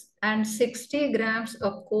vegetables, and 60 grams,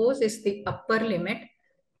 of course, is the upper limit.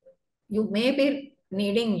 You may be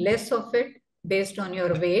needing less of it based on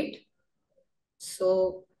your weight.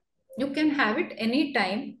 So you can have it any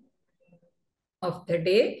time of the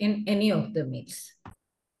day in any of the meals.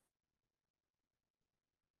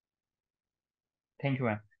 Thank you,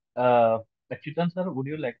 ma'am. Achyutan sir, would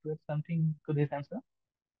you like to add something to this answer?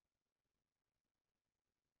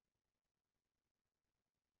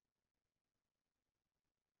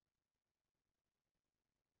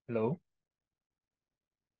 Hello.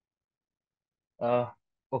 Uh,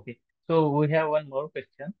 okay. So we have one more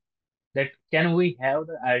question. That can we have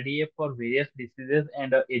the RDA for various diseases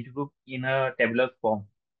and age group in a tabular form?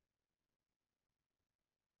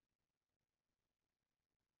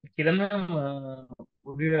 Kiran ma'am,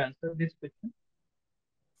 would you answer this question?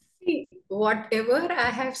 See, whatever I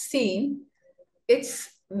have seen, it's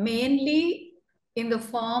mainly in the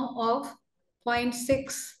form of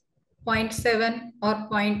 0.6, 0.7 or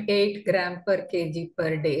 0.8 gram per kg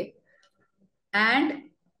per day. And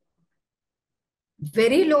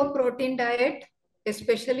very low protein diet,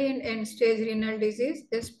 especially in end-stage renal disease,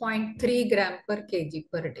 is 0.3 gram per kg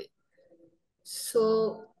per day.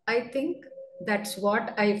 So I think that's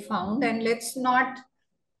what I found, and let's not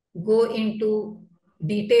go into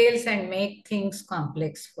details and make things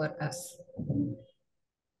complex for us.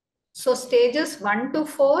 So stages 1 to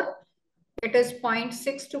 4, it is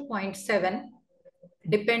 0.6 to 0.7,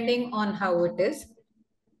 depending on how it is.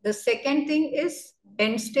 The second thing is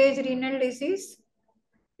end-stage renal disease.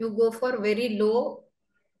 You go for very low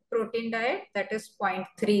protein diet, that is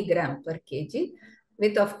 0.3 gram per kg,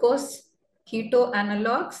 with, of course, keto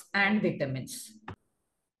analogs and vitamins.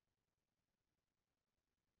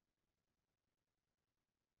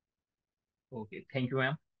 Okay, thank you,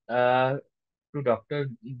 ma'am. To Dr.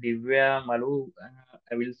 Divya Malu,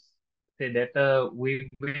 I will say that we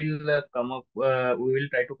will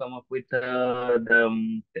try to come up with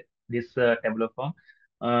this tabular form.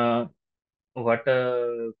 What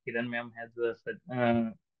Kiran ma'am has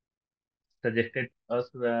suggested us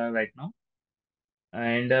right now,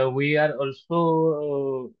 and we are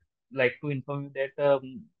also like to inform you that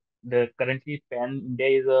the currently PAN India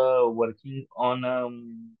is working on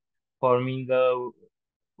forming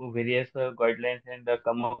various guidelines and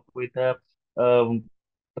come up with a um,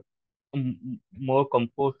 more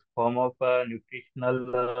composed form of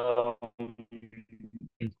nutritional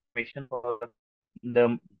information for the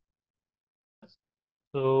mothers.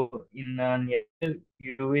 So in near future,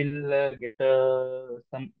 you will get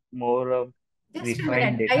some more Just a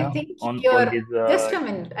refined minute. I data think on all your these just a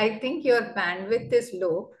minute. I think your bandwidth is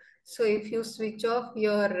low. So if you switch off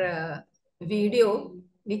your video,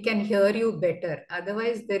 we can hear you better.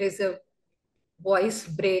 Otherwise, there is a voice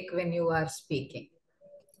break when you are speaking.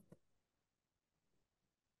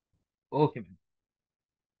 Okay,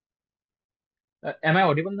 ma'am. Am I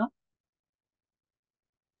audible now?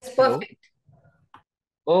 It's Hello. perfect.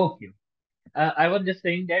 Okay. I was just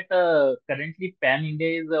saying that currently Pan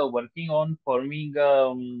India is working on forming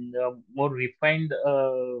more refined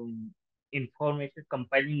information,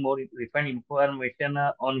 compiling more refined information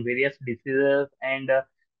on various diseases and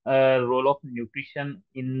role of nutrition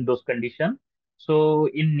in those conditions. So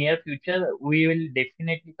in near future, we will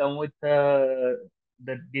definitely come with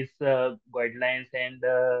these guidelines and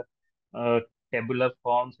tabular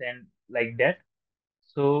forms and like that.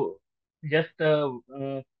 So just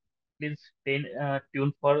please stay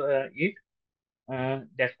tuned for it.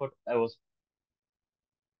 That's what I was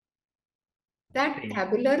That saying.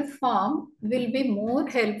 tabular form will be more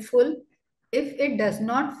helpful if it does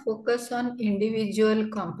not focus on individual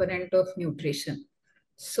component of nutrition.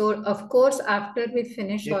 So, of course, after we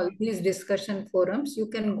finish Yes, all these discussion forums, you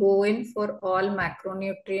can go in for all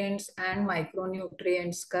macronutrients and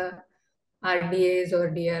micronutrients ka RDAs or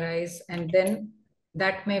DRIs, and then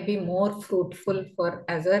that may be more fruitful for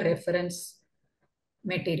as a reference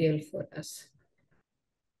material for us.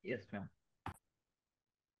 yes, ma'am.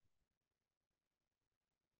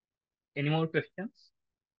 Any more questions?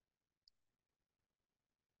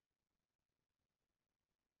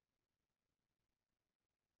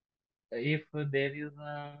 If there is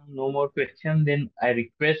no more question, then I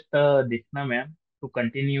request Dishna ma'am to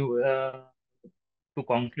continue to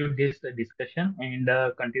conclude this discussion and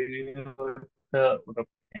continue with the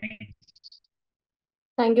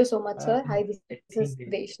Thank you so much, sir. Hi, this I is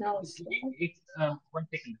think Deshna Oswal. it's 1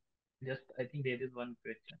 second. Just I think there is one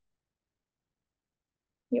question.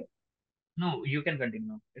 Yep. No, you can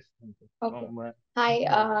continue. Yes, thank you. Okay.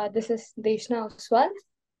 Hi, this is Deshna Oswal,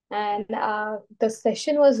 and the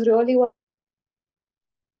session was really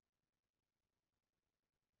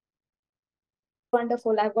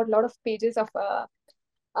wonderful. I've got a lot of pages of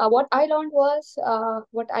what I learned was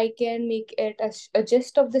what I can make it as a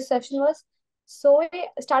gist of this session was. So I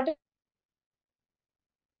started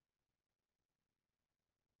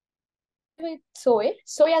with soy.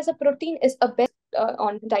 Soy as a protein is a best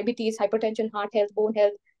on diabetes, hypertension, heart health, bone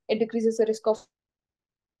health. It decreases the risk of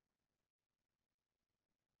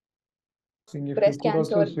think if you breast could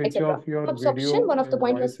also cancer, switch etc. off your Absorption, video, one of the your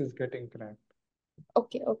point voice was is getting cracked.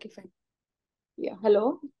 okay, fine. Yeah,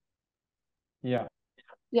 hello. Yeah.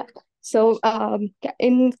 Yeah. So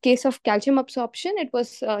in case of calcium absorption, it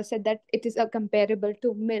was said that it is comparable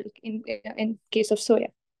to milk in case of soya.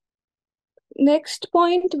 Next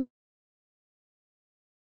point,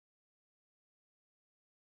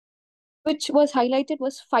 which was highlighted,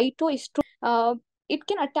 was phytoestrogen. It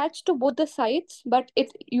can attach to both the sides, but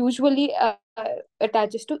it usually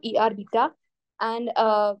attaches to ER beta, and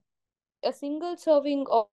a single serving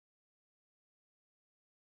of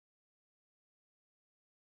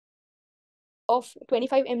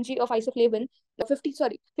 25 mg of isoflavone,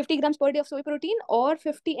 50 grams per day of soy protein, or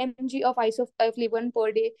 50 mg of isoflavone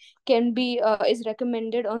per day can be is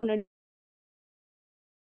recommended on a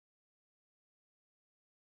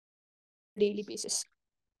daily basis.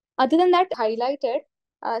 Other than that, highlighted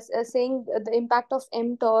as saying the impact of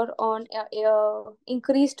mTOR on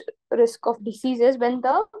increased risk of diseases when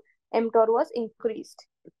the mTOR was increased.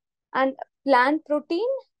 And plant protein,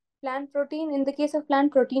 in the case of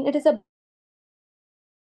plant protein, it is a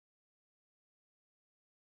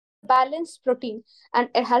balanced protein, and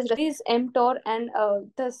it has raised mTOR, and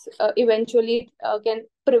thus eventually can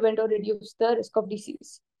prevent or reduce the risk of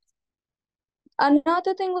disease.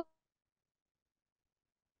 Another thing was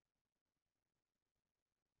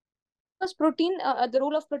protein, the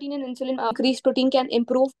role of protein in insulin. Increased protein can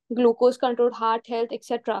improve glucose control, heart health,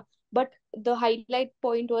 etc. But the highlight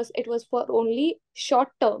point was it was for only short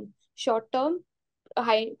term. Short term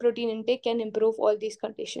high protein intake can improve all these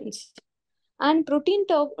conditions. And protein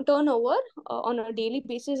turnover on a daily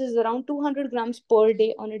basis is around 200 grams per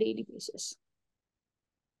day on a daily basis.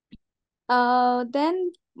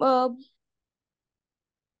 Then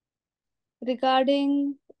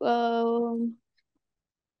regarding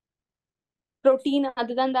protein.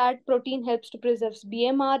 Other than that, protein helps to preserve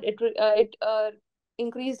BMR. It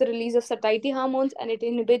increases the release of satiety hormones, and it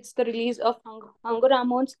inhibits the release of hunger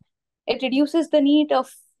hormones. It reduces the need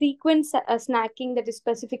of frequent snacking, that is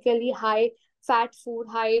specifically high fat food,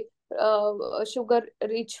 high sugar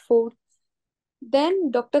rich food. Then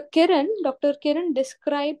Dr. Kiran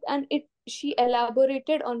described, and she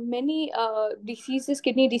elaborated on many diseases,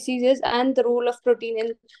 kidney diseases, and the role of protein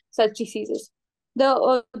in such diseases.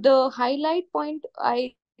 The highlight point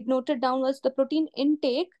I noted down was the protein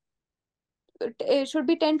intake. It should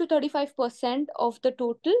be 10 to 35% of the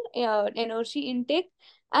total energy intake,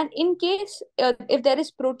 and in case if there is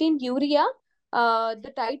protein urea,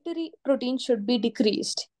 the dietary protein should be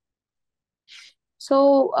decreased.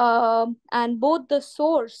 So, and both the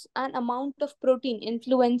source and amount of protein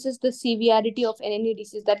influences the severity of any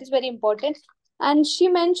disease. That is very important. And she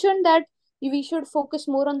mentioned that we should focus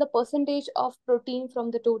more on the percentage of protein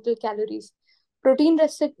from the total calories. Protein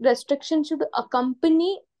restriction should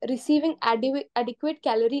accompany receiving adequate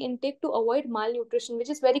calorie intake to avoid malnutrition,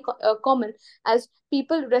 which is very common, as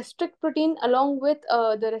people restrict protein along with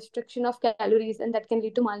the restriction of calories, and that can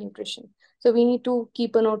lead to malnutrition. So we need to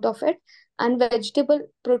keep a note of it. And vegetable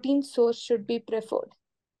protein source should be preferred.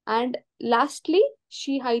 And lastly,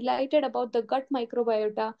 she highlighted about the gut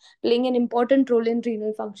microbiota playing an important role in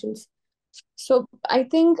renal functions. So I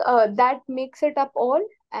think that makes it up all.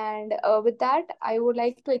 And with that, I would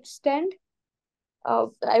like to extend my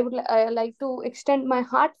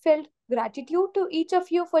heartfelt gratitude to each of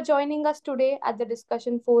you for joining us today at the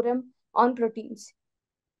discussion forum on proteins.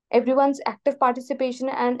 Everyone's active participation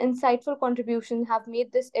and insightful contribution have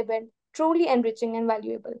made this event truly enriching and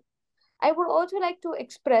valuable. I would also like to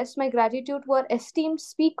express my gratitude to our esteemed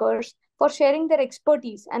speakers for sharing their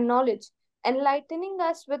expertise and knowledge, enlightening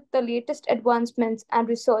us with the latest advancements and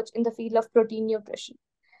research in the field of protein nutrition.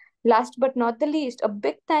 Last but not the least, a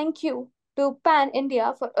big thank you to Pan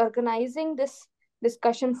India for organizing this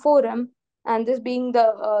discussion forum, and this being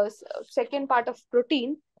the second part of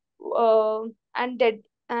protein, and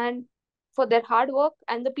for their hard work,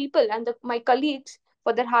 and the people and my colleagues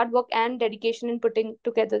for their hard work and dedication in putting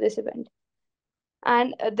together this event.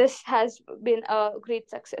 And this has been a great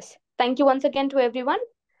success. Thank you once again to everyone.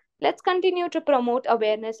 Let's continue to promote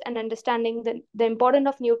awareness and understanding the importance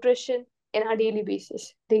of nutrition in our daily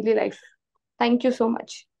life. Thank you so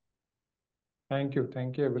much. Thank you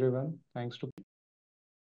everyone. Thanks to